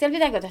niin,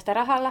 selvitäänkö tästä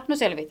rahalla? No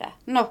selvitään.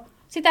 No,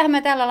 sitähän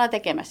me täällä ollaan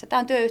tekemässä. Tämä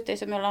on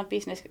työyhteisö, me ollaan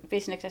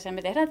bisneksessä ja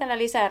me tehdään tällä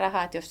lisää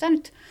rahaa, että jos sä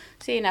nyt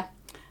siinä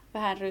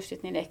vähän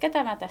ryssit, niin ehkä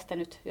tämä tästä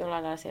nyt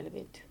jollain lailla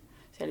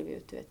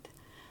selviytyy.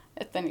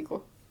 Että niin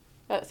kuin,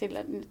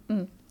 sillä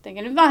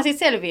nyt vaan siitä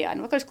selviää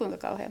aina, vaikka olisi kuinka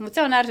kauhean. Mutta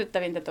se on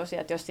ärsyttävintä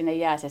tosiaan, että jos sinne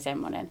jää se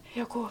semmoinen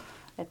joku,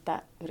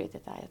 että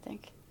yritetään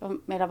jotenkin.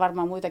 Meillä on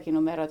varmaan muitakin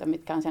numeroita,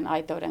 mitkä on sen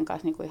aitouden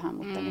kanssa niin kuin ihan,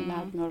 mutta niin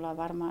me ollaan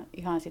varmaan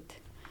ihan sitten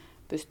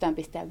pystytään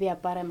pistämään vielä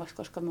paremmaksi,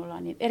 koska me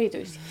ollaan niin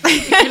erityisiä.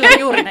 Kyllä,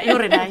 juuri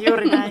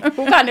näin.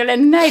 Kukaan ei ole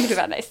näin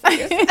hyvä näissä.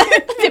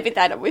 Se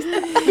pitää aina muistaa.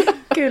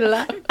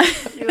 Kyllä.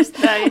 Just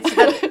näin.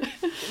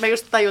 Mä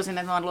just tajusin,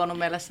 että mä oon luonut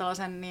meille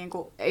sellaisen, niin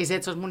kuin, ei se,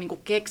 että se olisi mun niin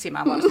kuin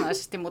keksimään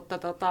varsinaisesti, mutta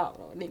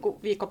niin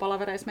kuin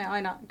viikkopalavereissa me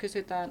aina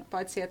kysytään,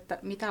 paitsi että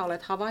mitä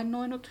olet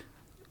havainnoinut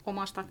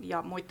omasta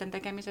ja muiden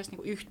tekemisestä, niin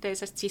kuin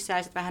yhteisestä,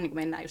 sisäisestä, vähän niin kuin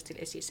mennään just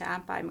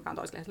sisäänpäin, mikä on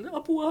toiselle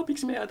apua,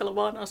 miksi me ajatellaan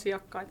vaan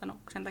asiakkaita, no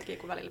sen takia,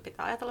 kun välillä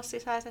pitää ajatella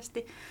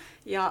sisäisesti.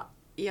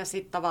 Ja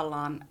sitten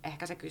tavallaan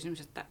ehkä se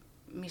kysymys, että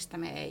mistä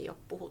me ei ole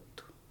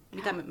puhuttu.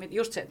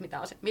 Just se, että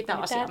mitä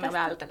asiaa me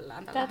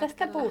vältellään tällä hetkellä.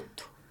 Tästä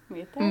puuttuu.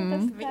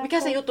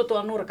 Mikä se juttu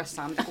tuolla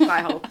nurkassa on, mitä kukaan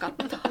ei halua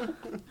katsoa?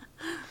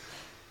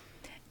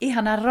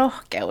 Ihana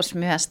rohkeus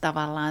myös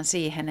tavallaan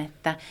siihen,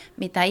 että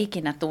mitä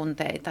ikinä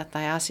tunteita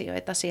tai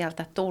asioita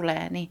sieltä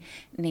tulee,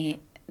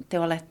 niin te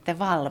olette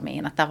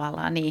valmiina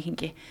tavallaan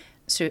niihinkin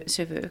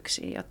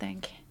syvyyksiin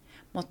jotenkin.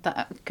 Mutta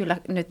kyllä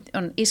nyt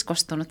on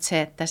iskostunut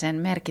se, että sen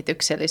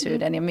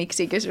merkityksellisyyden ja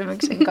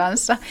miksi-kysymyksen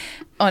kanssa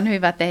on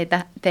hyvä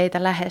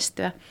teitä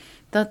lähestyä.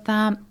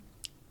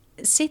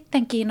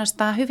 Sitten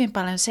kiinnostaa hyvin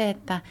paljon se,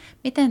 että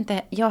miten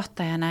te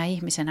johtajana ja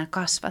ihmisenä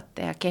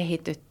kasvatte ja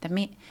kehitytte,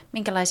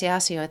 minkälaisia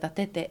asioita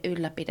te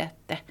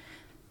ylläpidätte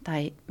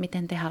tai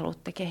miten te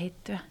haluatte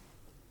kehittyä?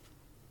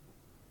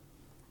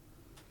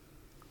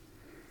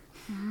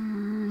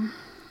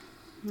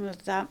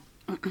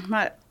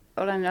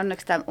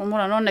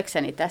 Mulla on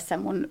onnekseni tässä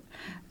mun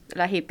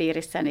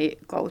lähipiirissäni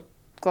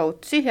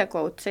coachi ja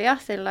coacheja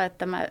sillä,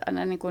 että mä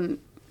aina niin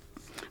kuin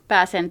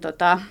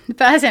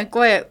pääsen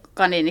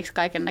koekaniiniksi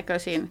kaiken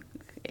näköisiin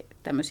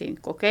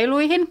tämmöisiin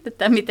kokeiluihin,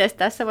 että miten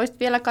tässä voisi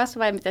vielä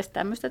kasvaa ja miten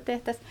tämmöistä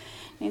tehtäisiin.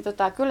 Niin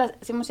kyllä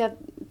semmoisia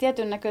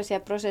tietyn näköisiä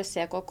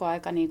prosesseja koko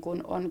aika niin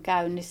kuin on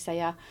käynnissä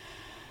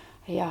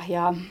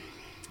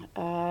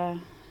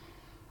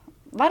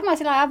varmaan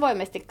sillä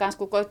avoimesti kanssa,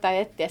 kun koittaa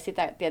etsiä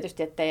sitä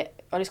tietysti, että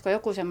olisiko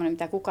joku semmoinen,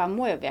 mitä kukaan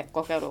muu ei ole vielä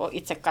kokeillut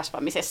itse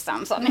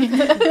kasvamisessansa, niin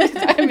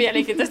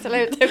mielenkiintoista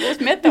löytyy joku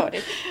uusi metodi.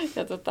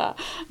 Ja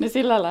niin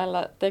sillä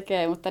lailla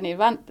tekee, mutta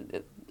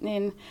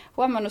niin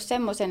huomannut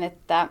semmoisen,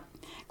 että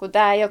kun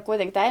tämä ei ole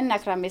kuitenkin, tämä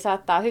enneagrammi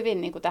saattaa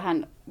hyvin niin kuin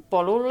tähän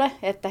polulle,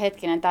 että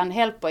hetkinen, tämä on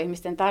helppo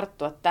ihmisten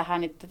tarttua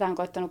tähän, niin tätä on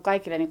koittanut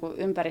kaikille niin kuin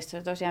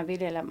ympäristössä tosiaan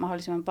viljellä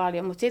mahdollisimman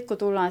paljon, mutta sitten kun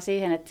tullaan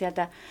siihen, että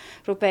sieltä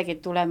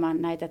rupeekin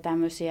tulemaan näitä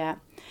tämmöisiä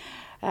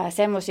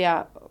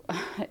semmoisia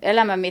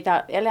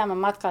elämän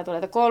matkalla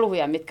tulee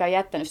kolhuja, mitkä on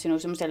jättänyt sinun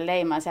semmoisen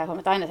leimaan, sä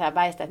huomaat aina sä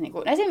väistät. Niin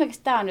kuin,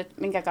 esimerkiksi tämä on nyt,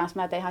 minkä kanssa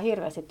mä teen ihan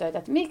hirveästi töitä,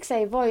 että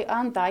miksei voi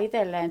antaa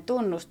itselleen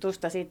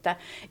tunnustusta siitä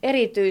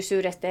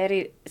erityisyydestä,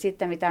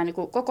 siitä mitä on niin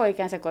kuin koko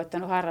ikänsä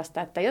koittanut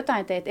harrastaa, että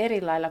jotain teet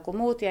eri lailla kuin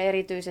muut ja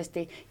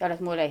erityisesti ja olet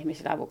muille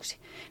ihmisille avuksi.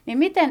 Niin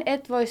miten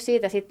et voi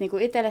siitä sitten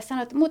niin itselle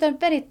sanoa, että muuten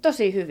perit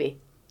tosi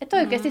hyvin. Että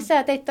oikeasti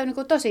sä teit on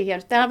niin tosi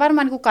hienosti. Täällä on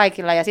varmaan niin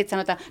kaikilla ja sitten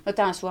sanotaan, no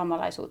tämä on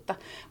suomalaisuutta.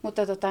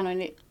 Mutta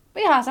niin,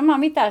 ihan sama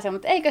mitä se on,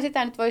 mutta eikö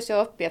sitä nyt voisi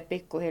jo oppia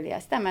pikkuhiljaa.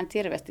 Sitä mä nyt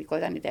hirveästi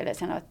koitan itselle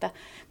sanoa, että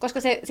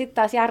koska se sitten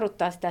taas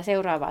jarruttaa sitä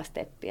seuraavaa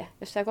steppiä.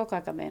 Jos sä koko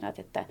ajan meinaat,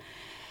 että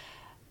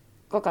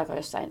koko ajan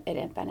jossain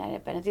edempänä.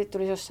 Sitten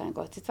tulisi jossain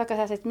kohtaa. Sitten vaikka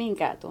sä saisit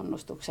minkään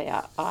tunnustuksen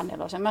ja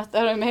A4. Mä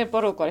olin meidän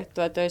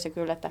porukoille töissä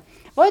kyllä, että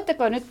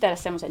voitteko nyt tehdä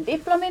semmoisen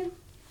diplomin,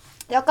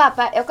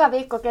 joka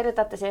viikko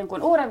kirjoitatte sen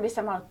kun uuden,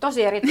 missä mä olen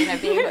tosi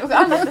erityinen viikko.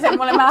 Annatte sen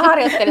mulle, mä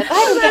harjoittelin, että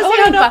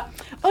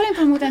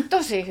olinpa muuten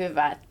tosi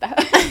hyvä. Että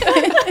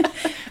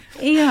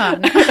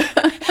ihan.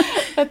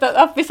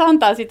 Että oppisi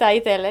antaa sitä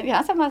itselleen.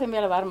 Ihan sama se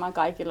meillä varmaan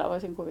kaikilla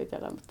voisin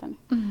kuvitella. Mutta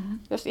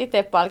jos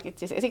itse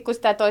palkitsisi. Sitten kun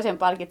sitä toisen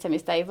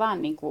palkitsemista ei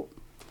vaan, niin kuin,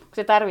 kun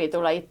se tarvii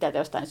tulla itseltä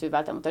jostain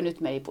syvältä, mutta nyt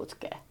me ei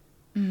putkee.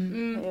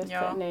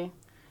 Joo.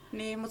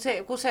 Niin, mutta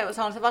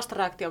se on se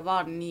vastareaktio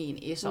vaan niin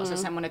iso, se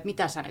semmoinen, että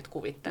mitä sä nyt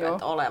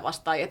kuvittelet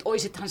olevasta, tai että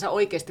oisithan sä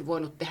oikeasti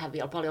voinut tehdä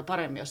vielä paljon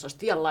paremmin, jos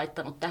olisit vielä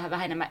laittanut tähän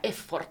vähän enemmän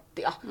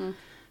efforttia.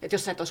 Että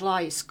jos sä et olisi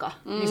laiska,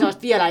 niin sä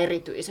olisit vielä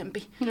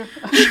erityisempi.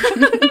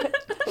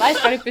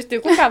 Laiska nyt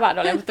pystyy kuka vaan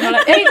olemaan, mutta me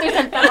ollaan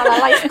erityisen tavalla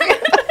laiskoja.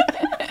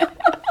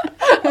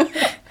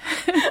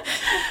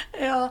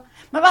 Joo.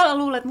 Mä vähän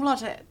luulen, että mulla on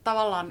se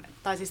tavallaan,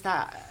 tai siis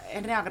tämä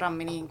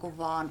enneagrammi niin kuin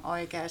vaan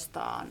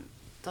oikeastaan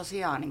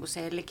tosiaan niin kuin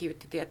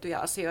selkiytti tiettyjä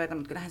asioita,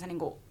 mutta kyllähän se, niin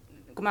kuin,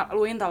 kun mä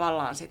luin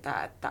tavallaan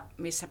sitä, että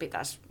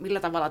millä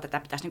tavalla tätä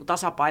pitäisi niin kuin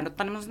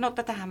tasapainottaa, niin mä sanoin,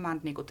 että tätähän mä oon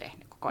niin kuin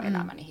tehnyt koko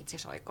elämäni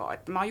hitsisoikoon.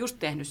 Että mä oon just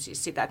tehnyt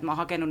siis sitä, että mä oon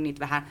hakenut niitä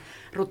vähän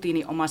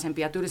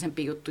rutiininomaisempia,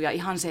 tyylisempiä juttuja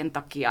ihan sen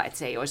takia, että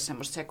se ei olisi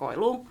semmoista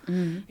sekoilua.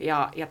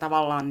 Ja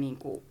tavallaan niin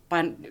kuin,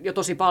 jo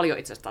tosi paljon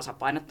itse asiassa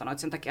tasapainottanut,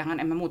 että sen takiahan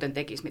en mä muuten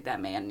tekisi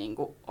mitään meidän niin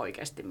kuin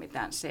oikeasti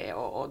mitään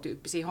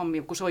COO-tyyppisiä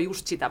hommia, kun se on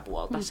just sitä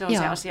puolta. Se on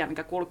se asia,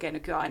 mikä kulkee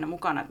nykyään aina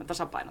mukana, että mä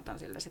tasapainotan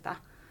sille sitä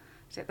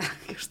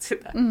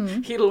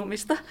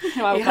hillumista.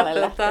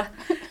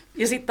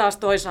 Ja sitten taas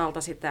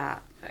toisaalta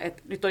sitä,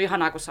 että nyt on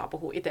ihanaa, kun saa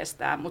puhua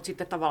itsestään, mutta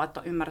sitten tavallaan, että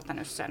on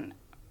ymmärtänyt sen,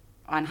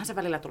 ainahan se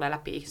välillä tulee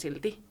läpi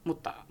silti,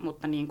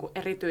 mutta niin kuin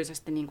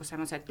erityisesti niin kuin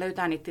semmoisia, että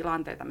löytää niitä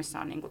tilanteita, missä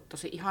on niin kuin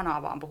tosi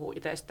ihanaa vaan puhua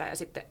itsestään, ja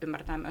sitten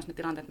ymmärtää myös ne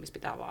tilanteet, missä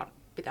pitää vaan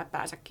pitää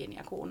päänsä kiinni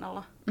ja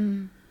kuunnella.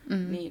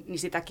 Niin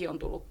sitäkin on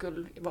tullut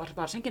kyllä,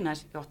 varsinkin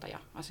näissä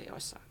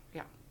johtaja-asioissa.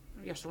 Ja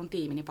jos sulla on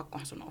tiimi, niin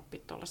pakkohan sun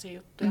oppia tuollaisia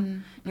juttuja.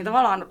 Niin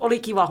tavallaan oli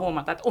kiva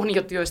huomata, että on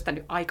jo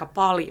työstänyt aika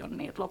paljon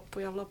niitä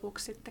loppujen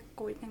lopuksi sitten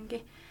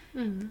kuitenkin.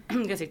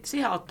 Ja sitten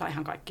siihen ottaa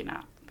ihan kaikki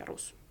nämä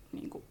perus,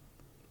 niin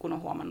kun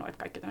on huomannut, että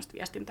kaikki tämmöiset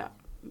viestintä-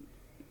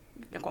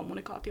 ja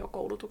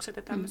kommunikaatiokoulutukset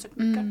ja tämmöiset,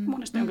 mitkä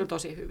monesti on kyllä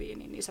tosi hyviä,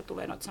 niin niissä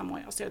tulee noita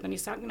samoja asioita.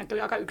 Niissä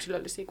näkyy aika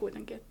yksilöllisiä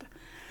kuitenkin, että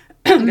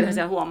kyllä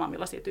siellä huomaa,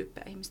 millaisia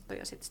tyyppejä ihmiset on,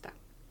 ja sitten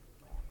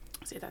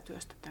sitä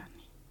työstetään.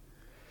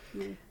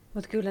 Niin.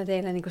 Mutta kyllä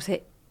teillä niinku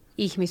se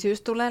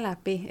ihmisyys tulee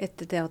läpi,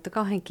 että te olette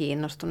kauhean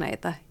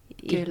kiinnostuneita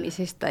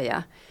ihmisistä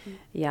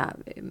ja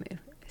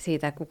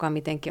siitä, kuka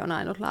mitenkin on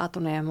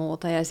ainutlaatuinen ja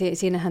muuta. Ja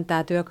siinähän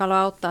tämä työkalu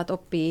auttaa, että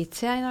oppii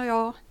itseään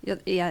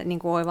ja niin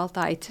kuin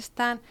oivaltaa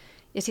itsestään.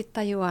 Ja sitten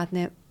tajuaa, että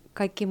ne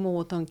kaikki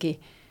muut onkin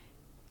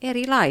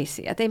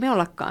erilaisia. Että ei me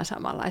ollakaan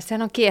samanlaisia.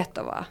 Sehän on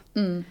kiehtovaa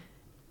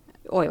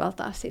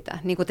oivaltaa sitä,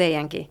 niin kuin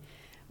teidänkin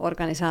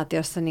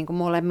organisaatiossa niin kuin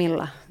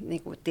molemmilla,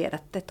 niin kuin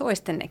tiedätte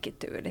toistennekin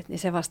tyylit, niin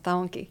se vasta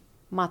onkin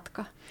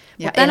matka.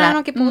 Mutta tänään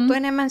onkin puhuttu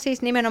enemmän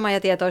siis nimenomaan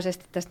ja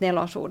tietoisesti tästä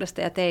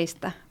nelosuudesta ja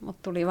teistä, mutta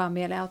tuli vaan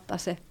mieleen ottaa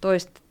se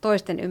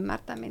toisten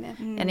ymmärtäminen.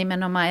 Ja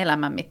nimenomaan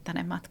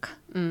elämänmittainen matka.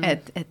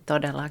 Et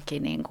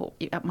todellakin niin kuin,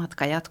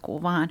 matka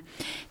jatkuu vaan.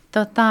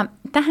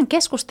 Tähän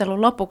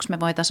keskustelun lopuksi me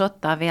voitaisiin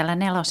ottaa vielä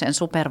 4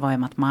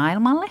 supervoimat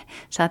maailmalle.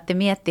 Saatte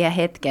miettiä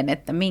hetken,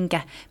 että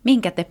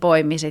minkä te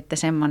poimisitte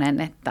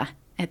semmoinen, että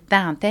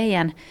tämä on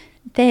teidän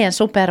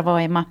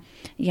supervoima.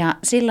 Ja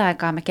sillä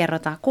aikaa me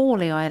kerrotaan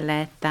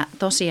kuulijoille, että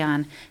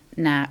tosiaan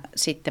nämä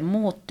sitten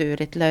muut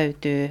tyylit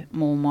löytyy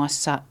muun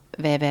muassa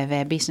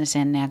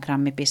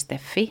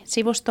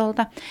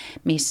www.businessenneagrammi.fi-sivustolta,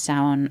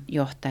 missä on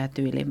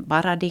johtajatyylin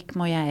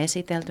paradigmoja ja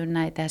esitelty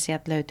näitä. Ja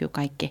sieltä löytyy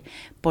kaikki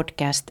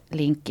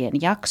podcast-linkkien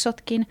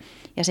jaksotkin.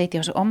 Ja sitten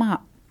jos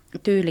oma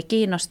tyyli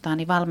kiinnostaa,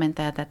 niin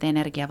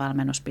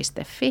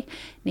valmentajat@energiavalmennus.fi,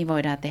 niin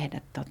voidaan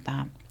tehdä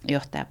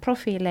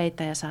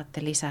johtajaprofiileita ja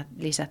saatte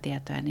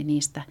lisätietoja, niin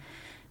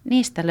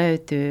niistä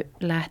löytyy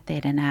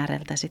lähteiden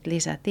ääreltä sit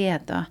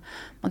lisätietoa.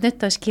 Mutta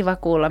nyt olisi kiva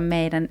kuulla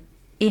meidän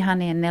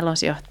ihanien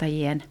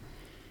nelosjohtajien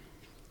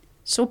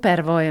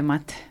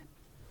supervoimat.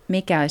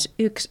 Mikä olisi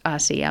yksi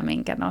asia,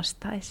 minkä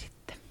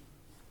nostaisitte?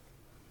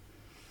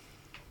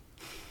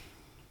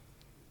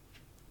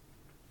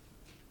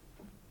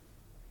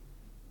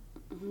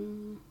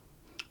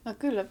 No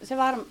kyllä se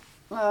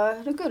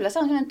kyllä se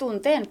on sellainen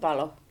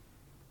tunteenpalo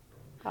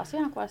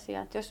asiaan kuin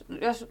asia.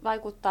 Jos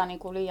vaikuttaa niin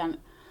kuin liian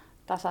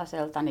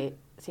tasaiselta, niin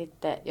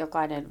sitten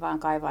jokainen vaan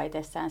kaivaa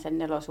itsessään sen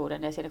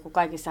nelosuuden esille, kun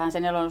kaikissahan se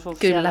nelosuus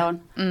siellä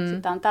on.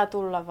 Sitten antaa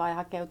tulla vaan ja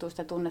hakeutuu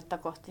sitä tunnetta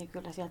kohti, niin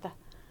kyllä sieltä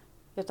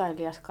jotain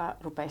liaskaa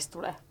rupeisi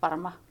tulee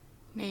varmaan.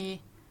 Niin.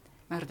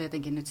 Mä yritän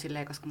jotenkin nyt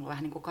silleen, koska mulla on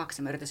vähän niin kuin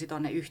 2, mä yritän sitoa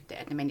ne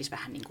yhteen, että ne menis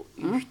vähän niin kuin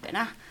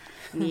yhtenä.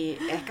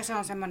 Niin ehkä se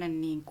on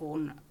semmoinen niin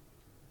kuin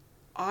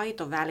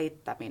aito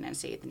välittäminen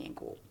siitä niin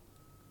kuin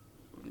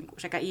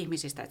sekä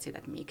ihmisistä että siitä,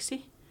 että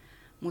miksi.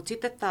 Mutta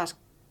sitten taas,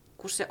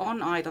 kun se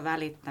on aito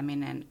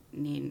välittäminen,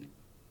 niin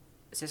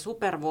se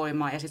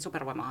supervoima, ja sitten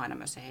supervoima on aina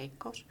myös se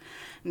heikkous,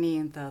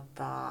 niin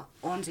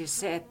on siis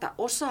se, että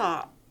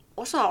osaa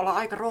olla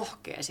aika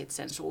rohkea sit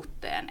sen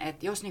suhteen.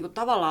 Että jos niinku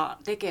tavallaan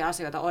tekee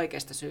asioita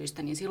oikeasta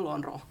syistä, niin silloin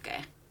on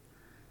rohkea.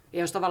 Ja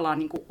jos tavallaan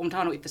niinku on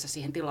saanut itsensä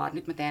siihen tilaan, että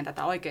nyt mä teen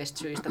tätä oikeasta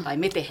syistä, tai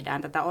me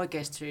tehdään tätä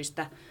oikeasta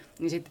syistä,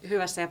 niin sitten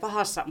hyvässä ja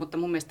pahassa, mutta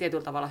mun mielestä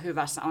tietyllä tavalla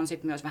hyvässä on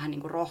sitten myös vähän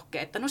niinku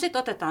rohkea, että no sitten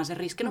otetaan se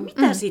riski, no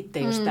mitä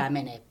sitten, jos tämä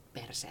menee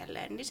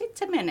perseelleen, niin sitten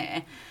se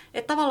menee.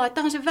 Että tavallaan, että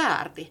tämä on se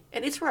väärti,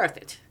 että it's worth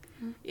it.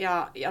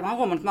 Ja mä oon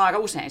huomannut, että mä oon aika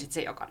usein sit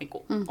se, joka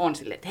niinku on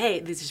silleen, että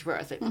hei, this is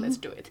worth it,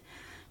 let's do it.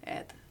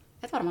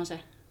 Et varmaan se.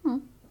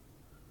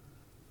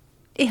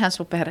 Ihan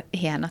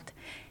superhienot.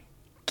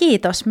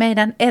 Kiitos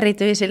meidän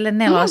erityisille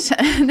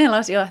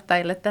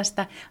nelosjohtajille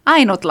tästä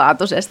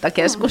ainutlaatuisesta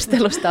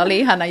keskustelusta. Oli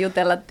ihana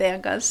jutella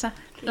teidän kanssa.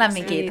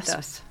 Lämmin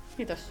kiitos.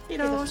 Kiitos.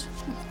 Kiitos.